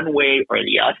one way or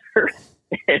the other.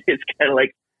 And it's kind of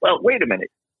like, well, wait a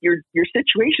minute, your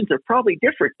situations are probably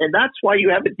different, and that's why you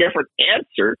have a different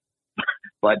answer.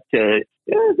 But there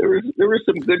was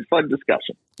some good fun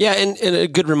discussion. Yeah, and a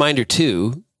good reminder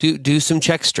too, do some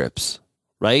check strips,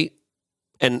 right?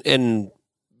 And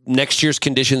next year's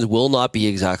conditions will not be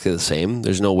exactly the same.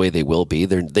 There's no way they will be.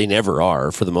 They never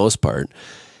are for the most part.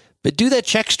 But do that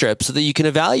check strip so that you can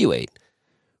evaluate,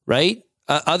 right?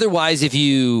 Otherwise, if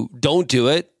you don't do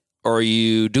it, or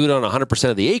you do it on 100%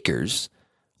 of the acres,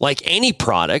 like any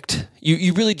product,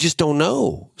 you really just don't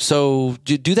know. So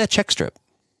do that check strip.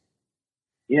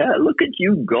 Yeah, look at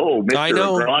you go, Mr. I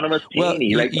know. Agronomist Well,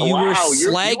 Teeny. Like, you were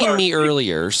slagging me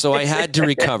earlier, so I had to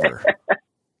recover.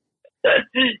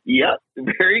 Yep,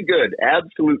 very good.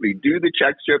 Absolutely. Do the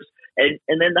check strips. And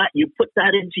then that you put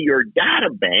that into your data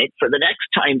bank for the next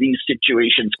time these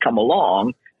situations come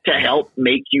along to help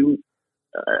make you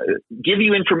give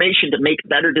you information to make a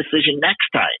better decision next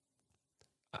time.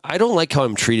 I don't like how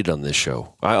I'm treated on this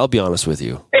show. I'll be honest with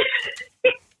you.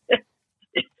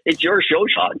 It's your show,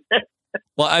 Shawn.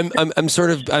 Well,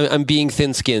 I'm being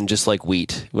thin-skinned, just like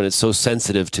wheat, when it's so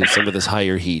sensitive to some of this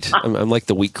higher heat. I'm like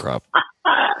the wheat crop.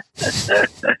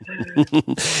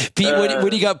 Pete, what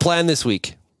do you got planned this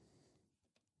week?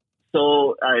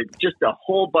 So just a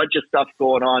whole bunch of stuff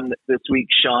going on this week,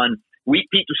 Shawn. Wheat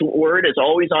Pete's Word is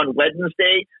always on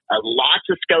Wednesday. Lots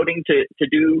of scouting to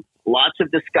do. Lots of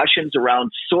discussions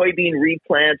around soybean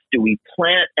replants. Do we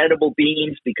plant edible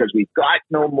beans because we've got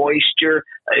no moisture?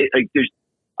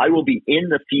 I will be in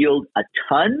the field a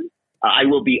ton. I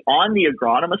will be on the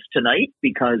Agronomist tonight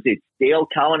because it's Dale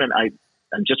Cowan and I'm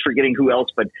just forgetting who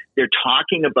else, but they're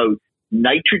talking about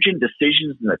nitrogen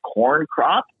decisions in the corn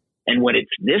crop. And when it's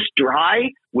this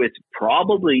dry with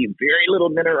probably very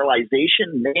little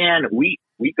mineralization, man, we're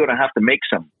going to have to make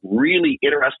some really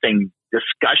interesting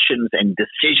discussions and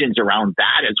decisions around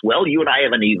that as well. You and I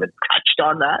haven't even touched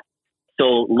on that.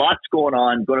 So lots going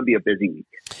on. Going to be a busy week.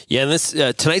 Yeah, and this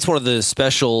tonight's one of the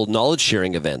special knowledge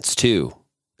sharing events too,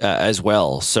 as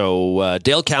well. So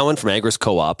Dale Cowan from Agris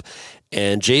Co-op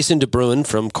and Jason DeBruin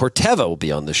from Corteva will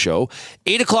be on the show.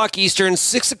 8 o'clock Eastern,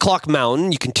 6 o'clock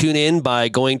Mountain. You can tune in by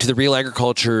going to the Real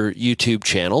Agriculture YouTube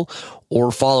channel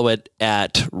or follow it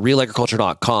at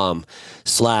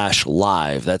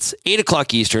realagriculture.com/live. That's 8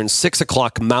 o'clock Eastern, 6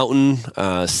 o'clock Mountain,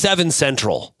 7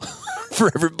 Central. For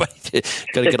everybody,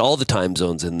 got to get all the time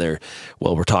zones in there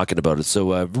while we're talking about it.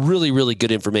 So really, really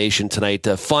good information tonight.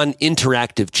 Fun,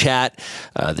 interactive chat.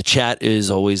 The chat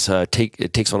is always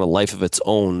it takes on a life of its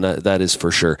own. That is for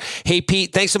sure. Hey,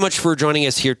 Pete, thanks so much for joining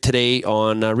us here today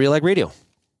on RealAg Radio.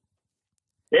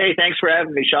 Hey, thanks for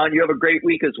having me, Shawn. You have a great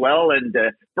week as well, and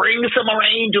bring some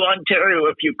rain to Ontario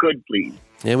if you could, please.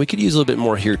 And we could use a little bit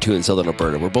more here, too, in Southern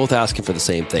Alberta. We're both asking for the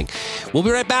same thing. We'll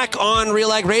be right back on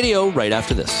RealAg Radio right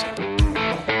after this.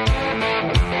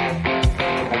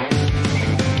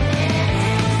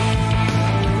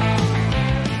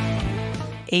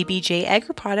 ABJ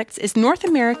Agri-Products is North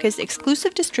America's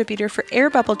exclusive distributor for air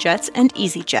bubble jets and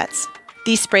easy jets.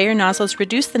 These sprayer nozzles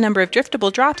reduce the number of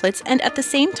driftable droplets and at the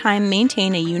same time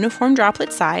maintain a uniform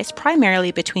droplet size,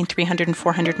 primarily between 300 and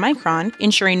 400 micron,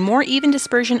 ensuring more even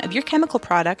dispersion of your chemical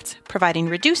products, providing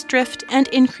reduced drift and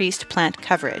increased plant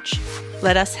coverage.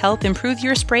 Let us help improve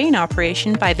your spraying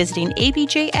operation by visiting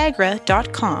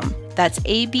abjagra.com. That's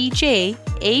abjagri.com.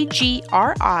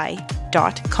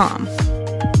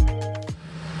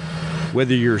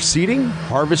 Whether you're seeding,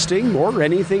 harvesting, or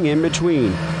anything in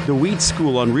between, the Wheat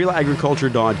School on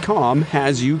RealAgriculture.com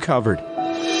has you covered.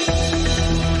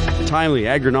 Timely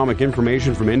agronomic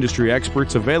information from industry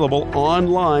experts available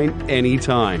online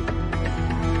anytime.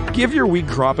 Give your wheat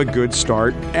crop a good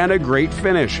start and a great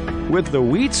finish with the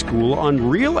Wheat School on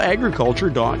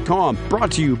RealAgriculture.com.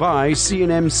 Brought to you by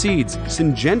C&M Seeds,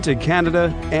 Syngenta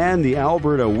Canada, and the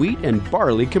Alberta Wheat and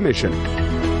Barley Commission.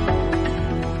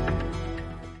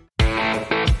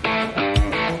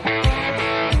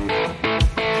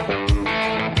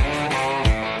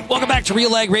 to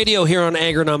RealAg Radio here on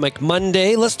Agronomic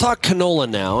Monday. Let's talk canola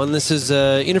now. And this is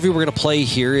an interview we're going to play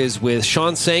here is with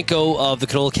Shawn Senko of the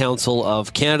Canola Council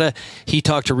of Canada. He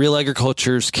talked to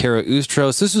RealAgriculture's Kara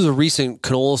Ustros. This is a recent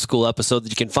Canola School episode that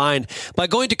you can find by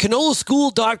going to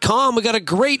canolaschool.com. We got a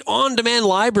great on-demand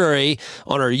library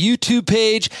on our YouTube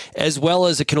page as well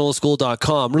as at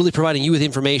canolaschool.com, really providing you with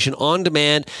information on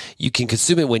demand. You can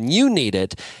consume it when you need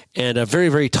it. And a very,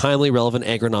 very timely, relevant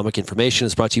agronomic information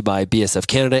is brought to you by BSF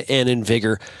Canada and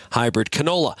Invigor Hybrid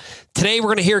Canola. Today, we're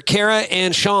going to hear Kara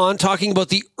and Shawn talking about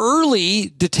the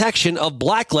early detection of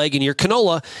blackleg in your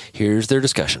canola. Here's their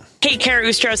discussion. Hey, Kara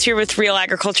Ustros here with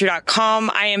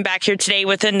RealAgriculture.com. I am back here today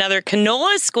with another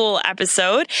Canola School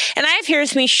episode. And I have here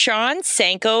with me Shawn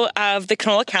Senko of the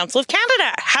Canola Council of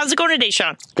Canada. How's it going today,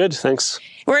 Shawn? Good, thanks.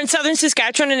 We're in southern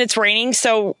Saskatchewan and it's raining,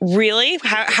 so really,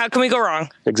 how can we go wrong?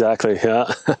 Exactly,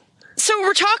 yeah. So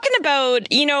we're talking about,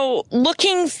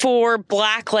 looking for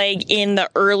blackleg in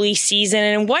the early season,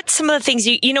 and what some of the things,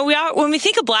 when we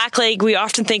think of blackleg, we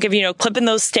often think of, clipping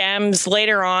those stems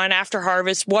later on after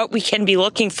harvest, what we can be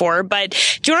looking for. But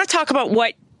do you want to talk about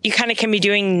what you kind of can be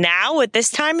doing now at this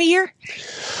time of year?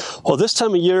 Well, this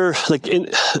time of year, like in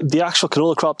the actual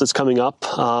canola crop that's coming up,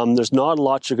 there's not a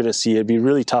lot you're going to see. It'd be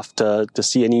really tough to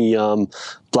see any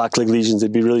blackleg lesions.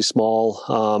 They'd be really small.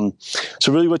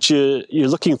 So really what you're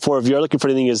looking for, if you're looking for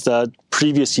anything, is that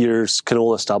previous year's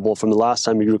canola stubble from the last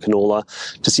time you grew canola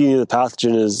to see any of the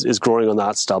pathogen is growing on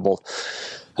that stubble.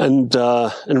 And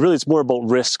really, it's more about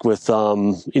risk with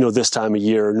this time of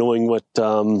year, knowing what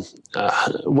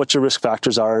your risk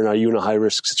factors are, and are you in a high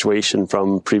risk situation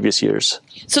from previous years.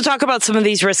 So talk about some of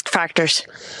these risk factors.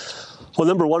 Well,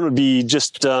 number one would be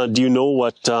just, do you know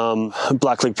what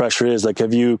blackleg pressure is? Like,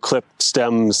 have you clipped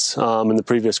stems in the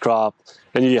previous crop?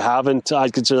 And if you haven't,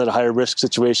 I'd consider that a higher risk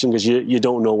situation because you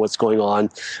don't know what's going on.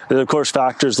 And of course,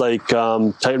 factors like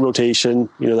tight rotation,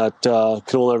 that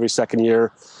canola every second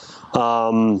year.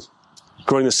 Growing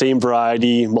the same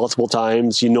variety multiple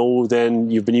times,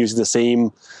 then you've been using the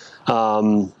same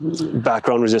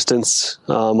background resistance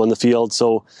on the field.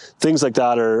 So things like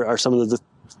that are some of the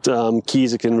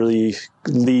keys that can really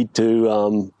lead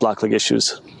to blackleg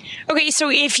issues. Okay, so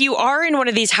if you are in one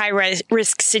of these high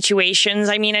risk situations,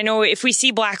 I know if we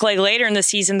see blackleg later in the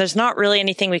season, there's not really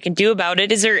anything we can do about it.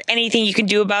 Is there anything you can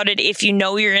do about it if you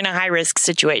know you're in a high risk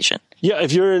situation? Yeah,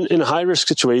 if you're in a high risk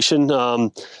situation,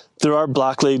 there are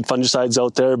blackleg fungicides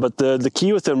out there, but the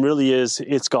key with them really is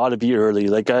it's got to be early.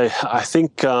 Like I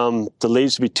think the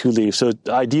latest would be 2 leaves. So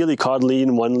ideally,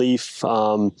 cotyledon 1 leaf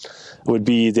would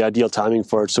be the ideal timing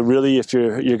for it. So really, if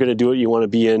you're going to do it, you want to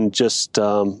be in just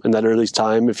in that early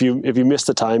time. If you miss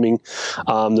the timing,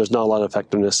 there's not a lot of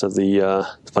effectiveness of the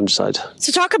fungicide.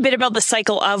 So talk a bit about the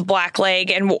cycle of blackleg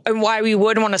and why we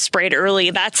would want to spray it early.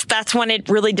 That's when it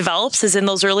really develops, is in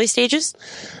those early stages.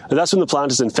 And that's when the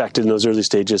plant is infected in those early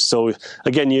stages. So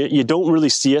again, you don't really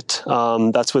see it.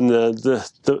 That's when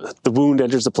the wound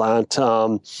enters the plant,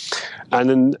 and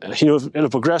then it'll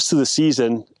progress through the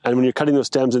season. And when you're cutting those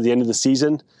stems at the end of the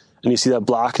season, and you see that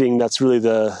blackening, that's really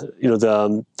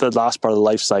the last part of the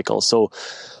life cycle. So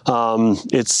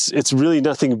it's really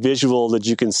nothing visual that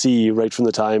you can see right from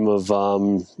the time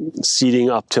of seeding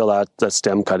up till that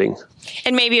stem cutting.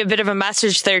 And maybe a bit of a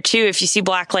message there too, if you see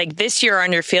blackleg this year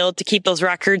on your field, to keep those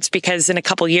records, because in a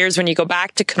couple of years when you go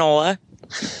back to canola.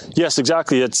 Yes,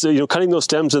 exactly. It's cutting those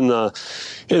stems in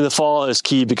the fall is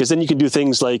key, because then you can do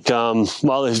things like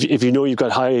if you know you've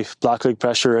got high blackleg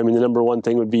pressure. The number one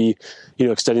thing would be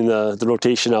extending the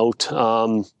rotation out,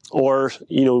 or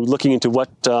looking into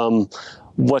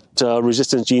what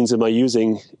resistance genes am I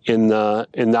using in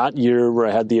that year where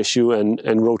I had the issue,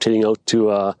 and rotating out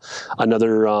to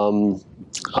another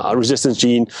resistance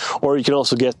gene. Or you can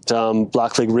also get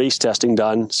blackleg race testing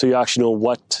done, so you actually know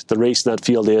what the race in that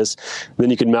field is. And then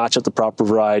you can match up the proper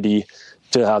variety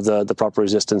to have the proper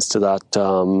resistance to that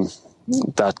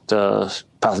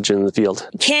pathogen in the field.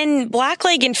 Can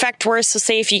blackleg infect worse? So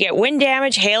say if you get wind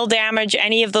damage, hail damage,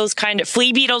 any of those kind of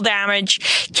flea beetle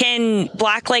damage, can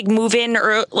blackleg move in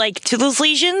or to those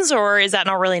lesions, or is that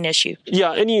not really an issue?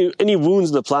 Yeah, any wounds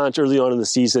in the plant early on in the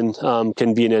season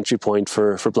can be an entry point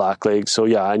for blackleg. So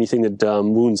yeah, anything that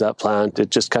wounds that plant, it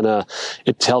just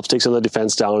it helps take some of the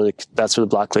defense down, and that's where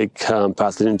the blackleg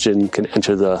pathogen can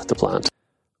enter the plant.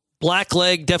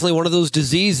 Blackleg, definitely one of those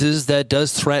diseases that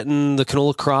does threaten the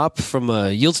canola crop from a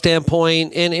yield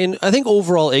standpoint and I think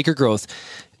overall acre growth.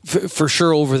 for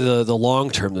sure over the long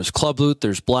term. There's clubroot,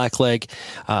 there's blackleg,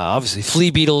 obviously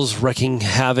flea beetles wreaking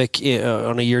havoc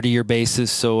on a year-to-year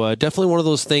basis. So definitely one of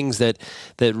those things that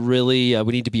really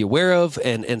we need to be aware of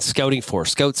and scouting for.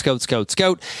 Scout.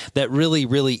 That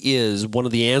really is one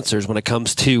of the answers when it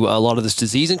comes to a lot of this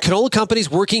disease. And canola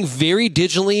companies working very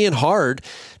diligently and hard,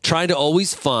 trying to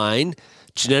always find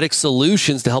genetic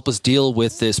solutions to help us deal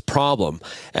with this problem,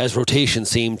 as rotations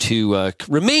seem to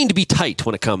remain to be tight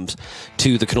when it comes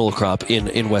to the canola crop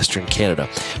in Western Canada.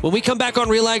 When we come back on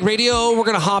RealAg Radio, we're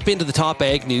going to hop into the top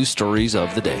ag news stories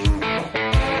of the day.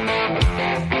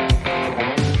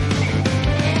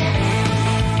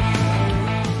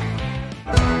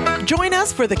 Join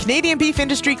us for the Canadian Beef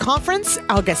Industry Conference,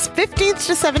 August 15th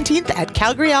to 17th at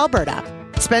Calgary, Alberta.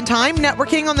 Spend time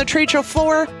networking on the trade show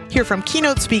floor, hear from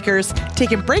keynote speakers,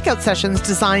 take in breakout sessions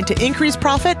designed to increase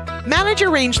profit, manage your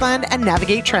rangeland, and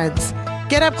navigate trends.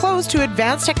 Get up close to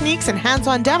advanced techniques and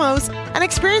hands-on demos, and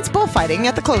experience bullfighting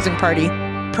at the closing party.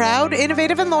 Proud,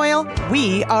 innovative, and loyal,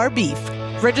 we are beef.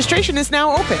 Registration is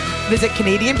now open. Visit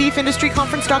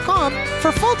CanadianBeefIndustryConference.com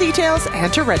for full details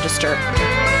and to register.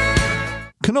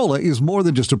 Canola is more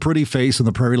than just a pretty face in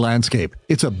the prairie landscape.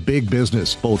 It's a big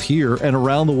business, both here and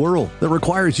around the world, that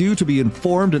requires you to be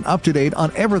informed and up to date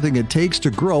on everything it takes to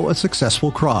grow a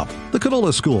successful crop. The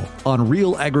Canola School on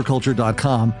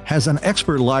RealAgriculture.com has an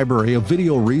expert library of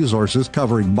video resources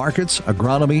covering markets,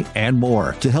 agronomy, and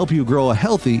more to help you grow a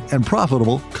healthy and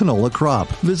profitable canola crop.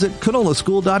 Visit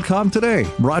CanolaSchool.com today.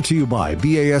 Brought to you by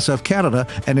BASF Canada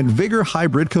and Invigor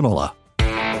Hybrid Canola.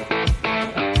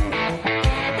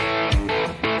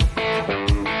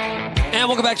 And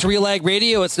welcome back to RealAg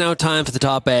Radio. It's now time for the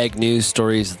top ag news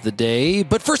stories of the day.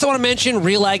 But first I want to mention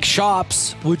RealAg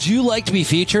Shops. Would you like to be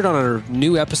featured on our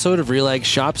new episode of RealAg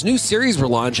Shops? New series we're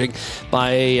launching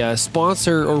by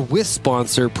sponsor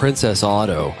Princess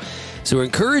Auto. So I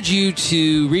encourage you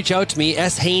to reach out to me.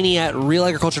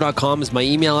 shaney@realagriculture.com is my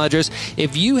email address.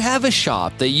 If you have a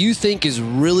shop that you think is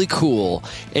really cool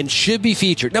and should be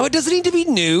featured. Now, it doesn't need to be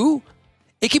new.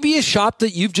 It could be a shop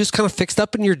that you've just kind of fixed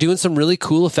up and you're doing some really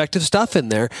cool, effective stuff in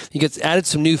there. You get added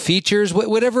some new features,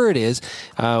 whatever it is.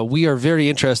 We are very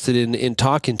interested in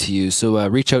talking to you. So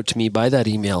reach out to me by that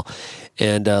email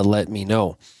and let me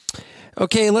know.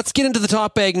 Okay, let's get into the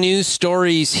top ag news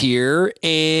stories here.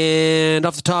 And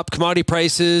off the top, commodity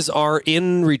prices are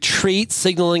in retreat,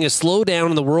 signaling a slowdown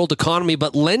in the world economy,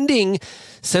 but lending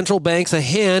central banks a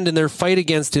hand in their fight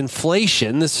against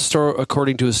inflation. This is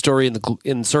according to a story in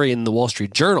the Wall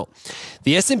Street Journal.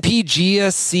 The S&P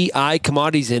GSCI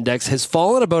Commodities Index has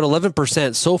fallen about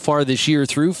 11% so far this year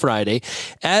through Friday,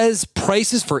 as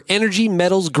prices for energy,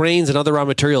 metals, grains, and other raw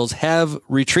materials have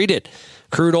retreated.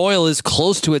 Crude oil is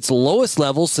close to its lowest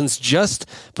level since just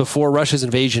before Russia's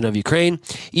invasion of Ukraine.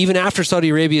 Even after Saudi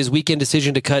Arabia's weekend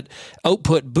decision to cut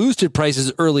output boosted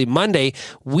prices early Monday,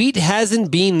 wheat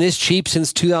hasn't been this cheap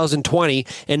since 2020,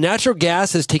 and natural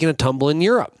gas has taken a tumble in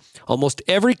Europe. Almost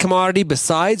every commodity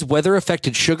besides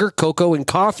weather-affected sugar, cocoa, and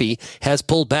coffee has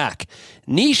pulled back.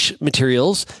 Niche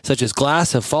materials such as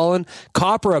glass have fallen.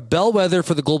 Copper, a bellwether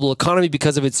for the global economy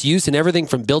because of its use in everything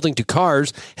from building to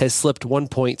cars, has slipped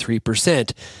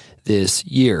 1.3% this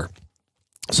year.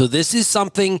 So this is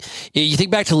something, you think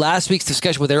back to last week's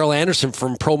discussion with Errol Anderson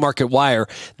from Pro Market Wire,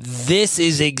 this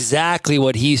is exactly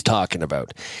what he's talking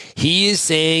about. He is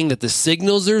saying that the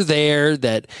signals are there,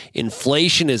 that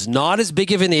inflation is not as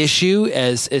big of an issue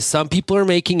as some people are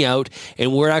making out,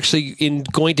 and we're actually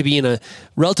going to be in a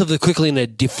relatively quickly in a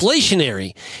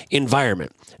deflationary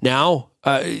environment. Now,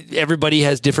 everybody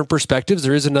has different perspectives.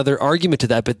 There is another argument to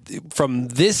that, but from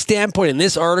this standpoint, in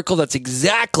this article, that's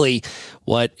exactly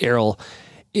what Errol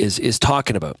is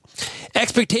talking about.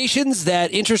 Expectations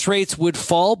that interest rates would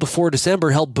fall before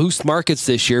December helped boost markets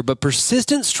this year, but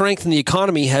persistent strength in the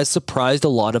economy has surprised a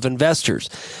lot of investors.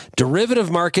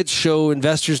 Derivative markets show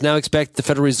investors now expect the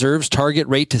Federal Reserve's target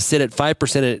rate to sit at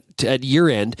 5% at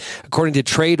year-end, according to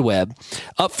TradeWeb,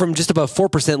 up from just about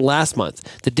 4% last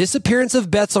month. The disappearance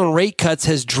of bets on rate cuts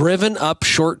has driven up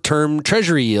short-term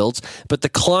Treasury yields, but the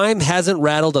climb hasn't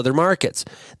rattled other markets.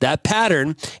 That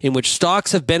pattern, in which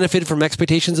stocks have benefited from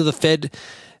expectations of the Fed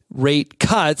rate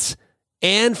cuts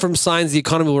and from signs the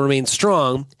economy will remain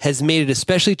strong, has made it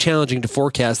especially challenging to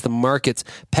forecast the market's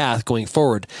path going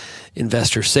forward,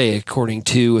 investors say, according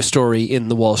to a story in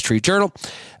the Wall Street Journal.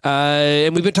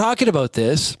 And we've been talking about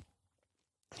this.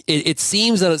 It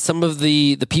seems that some of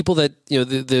the people that,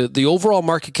 the overall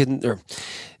market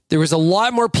There was a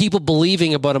lot more people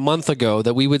believing about a month ago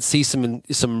that we would see some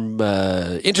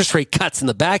interest rate cuts in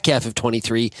the back half of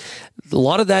 23. A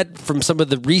lot of that from some of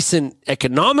the recent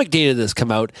economic data that's come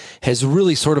out has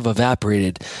really sort of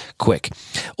evaporated quick.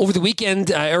 Over the weekend,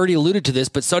 I already alluded to this,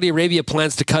 but Saudi Arabia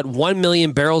plans to cut 1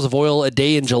 million barrels of oil a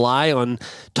day in July on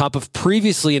top of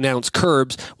previously announced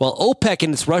curbs, while OPEC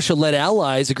and its Russia-led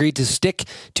allies agreed to stick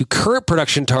to current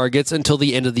production targets until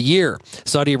the end of the year.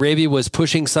 Saudi Arabia was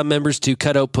pushing some members to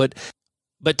cut output,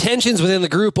 but tensions within the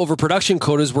group over production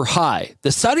quotas were high.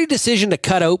 The Saudi decision to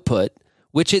cut output,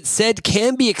 which it said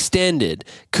can be extended,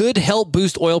 could help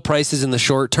boost oil prices in the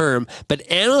short term, but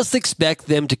analysts expect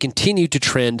them to continue to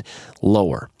trend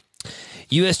lower.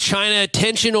 U.S.-China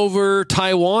tension over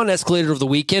Taiwan escalated over the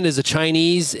weekend as the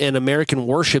Chinese and American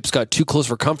warships got too close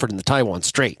for comfort in the Taiwan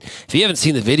Strait. If you haven't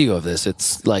seen the video of this,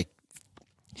 it's like,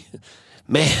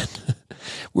 man...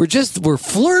 We're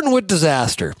flirting with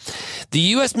disaster. The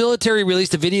U.S. military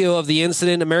released a video of the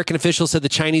incident. American officials said the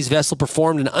Chinese vessel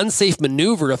performed an unsafe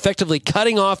maneuver, effectively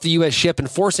cutting off the U.S. ship and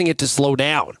forcing it to slow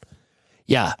down.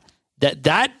 Yeah,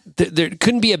 there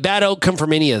couldn't be a bad outcome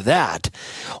from any of that.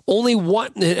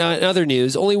 Other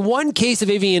news, only one case of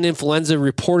avian influenza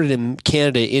reported in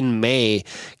Canada in May.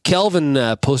 Kelvin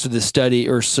posted this story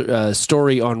on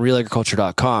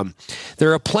RealAgriculture.com.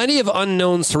 There are plenty of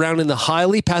unknowns surrounding the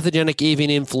highly pathogenic avian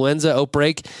influenza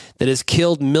outbreak that has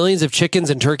killed millions of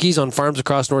chickens and turkeys on farms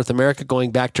across North America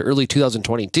going back to early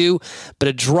 2022. But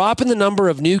a drop in the number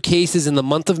of new cases in the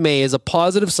month of May is a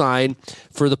positive sign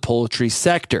for the poultry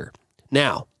sector.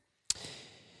 Now,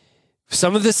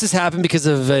 some of this has happened because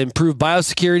of improved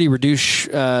biosecurity,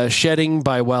 reduced shedding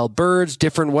by wild birds,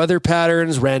 different weather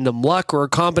patterns, random luck, or a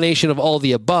combination of all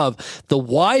the above. The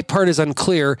why part is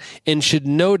unclear and should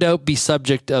no doubt be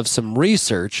subject of some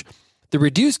research. The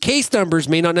reduced case numbers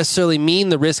may not necessarily mean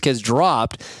the risk has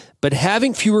dropped, but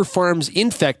having fewer farms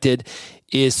infected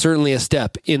is certainly a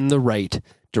step in the right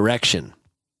direction.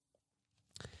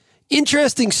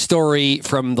 Interesting story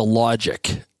from The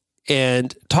Logic.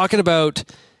 And talking about,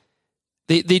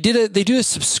 they do a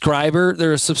subscriber,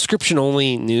 they're a subscription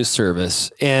only news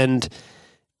service, and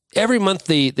every month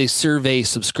they survey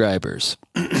subscribers.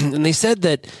 And they said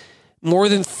that more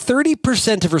than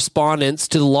 30% of respondents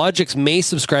to the Logic's May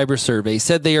subscriber survey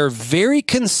said they are very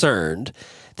concerned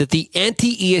that the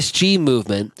anti-ESG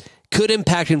movement could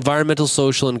impact environmental,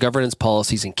 social, and governance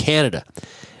policies in Canada.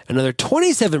 Another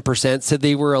 27% said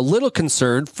they were a little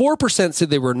concerned, 4% said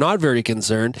they were not very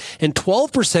concerned, and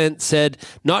 12% said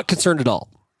not concerned at all.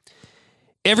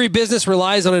 Every business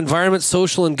relies on environment,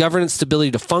 social, and governance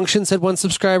stability to function, said one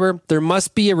subscriber. There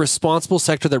must be a responsible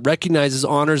sector that recognizes,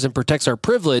 honors, and protects our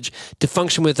privilege to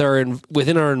function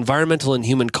within our environmental and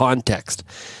human context.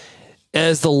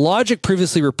 As The Logic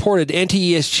previously reported,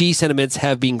 anti-ESG sentiments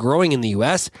have been growing in the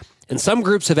U.S., and some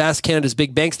groups have asked Canada's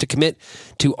big banks to commit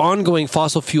to ongoing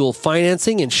fossil fuel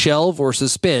financing and shelve or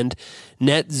suspend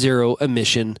net zero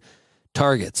emission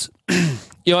targets.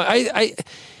 You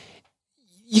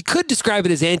could describe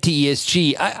it as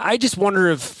anti-ESG. I just wonder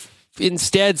if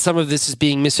instead some of this is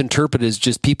being misinterpreted as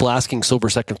just people asking sober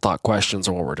second thought questions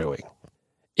on what we're doing.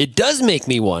 It does make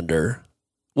me wonder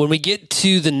when we get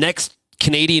to the next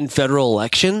Canadian federal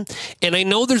election, and I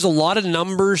know there's a lot of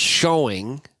numbers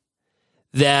showing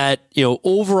that,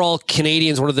 overall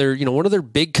Canadians, one of their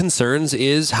big concerns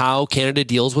is how Canada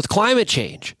deals with climate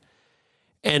change.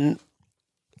 And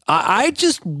I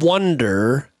just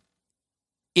wonder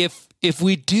if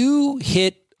we do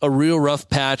hit a real rough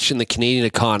patch in the Canadian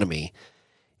economy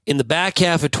in the back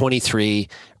half of 23,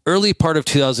 early part of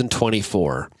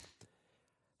 2024,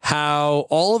 how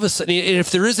all of a sudden, and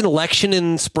if there is an election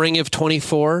in spring of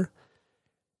 24,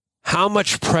 how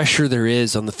much pressure there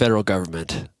is on the federal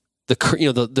government,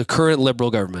 the current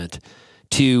Liberal government,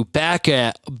 to back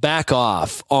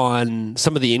off on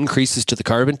some of the increases to the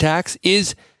carbon tax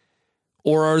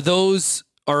are those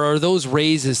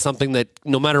raises something that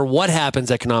no matter what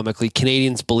happens economically,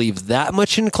 Canadians believe that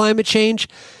much in climate change?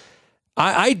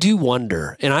 I do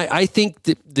wonder, and I think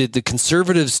that the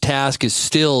Conservatives' task is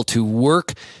still to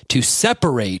work to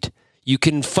separate. You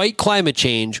can fight climate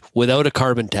change without a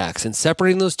carbon tax, and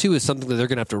separating those two is something that they're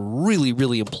going to have to really,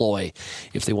 really employ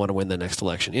if they want to win the next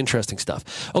election. Interesting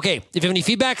stuff. Okay, if you have any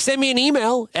feedback, send me an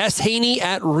email,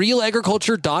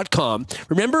 shaney@realagriculture.com.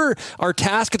 Remember our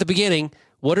task at the beginning.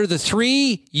 What are the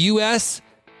 3 U.S.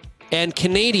 and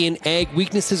Canadian ag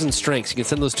weaknesses and strengths? You can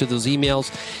send those to those emails.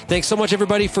 Thanks so much,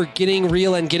 everybody, for getting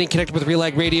real and getting connected with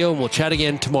RealAg Radio, and we'll chat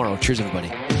again tomorrow. Cheers,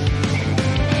 everybody.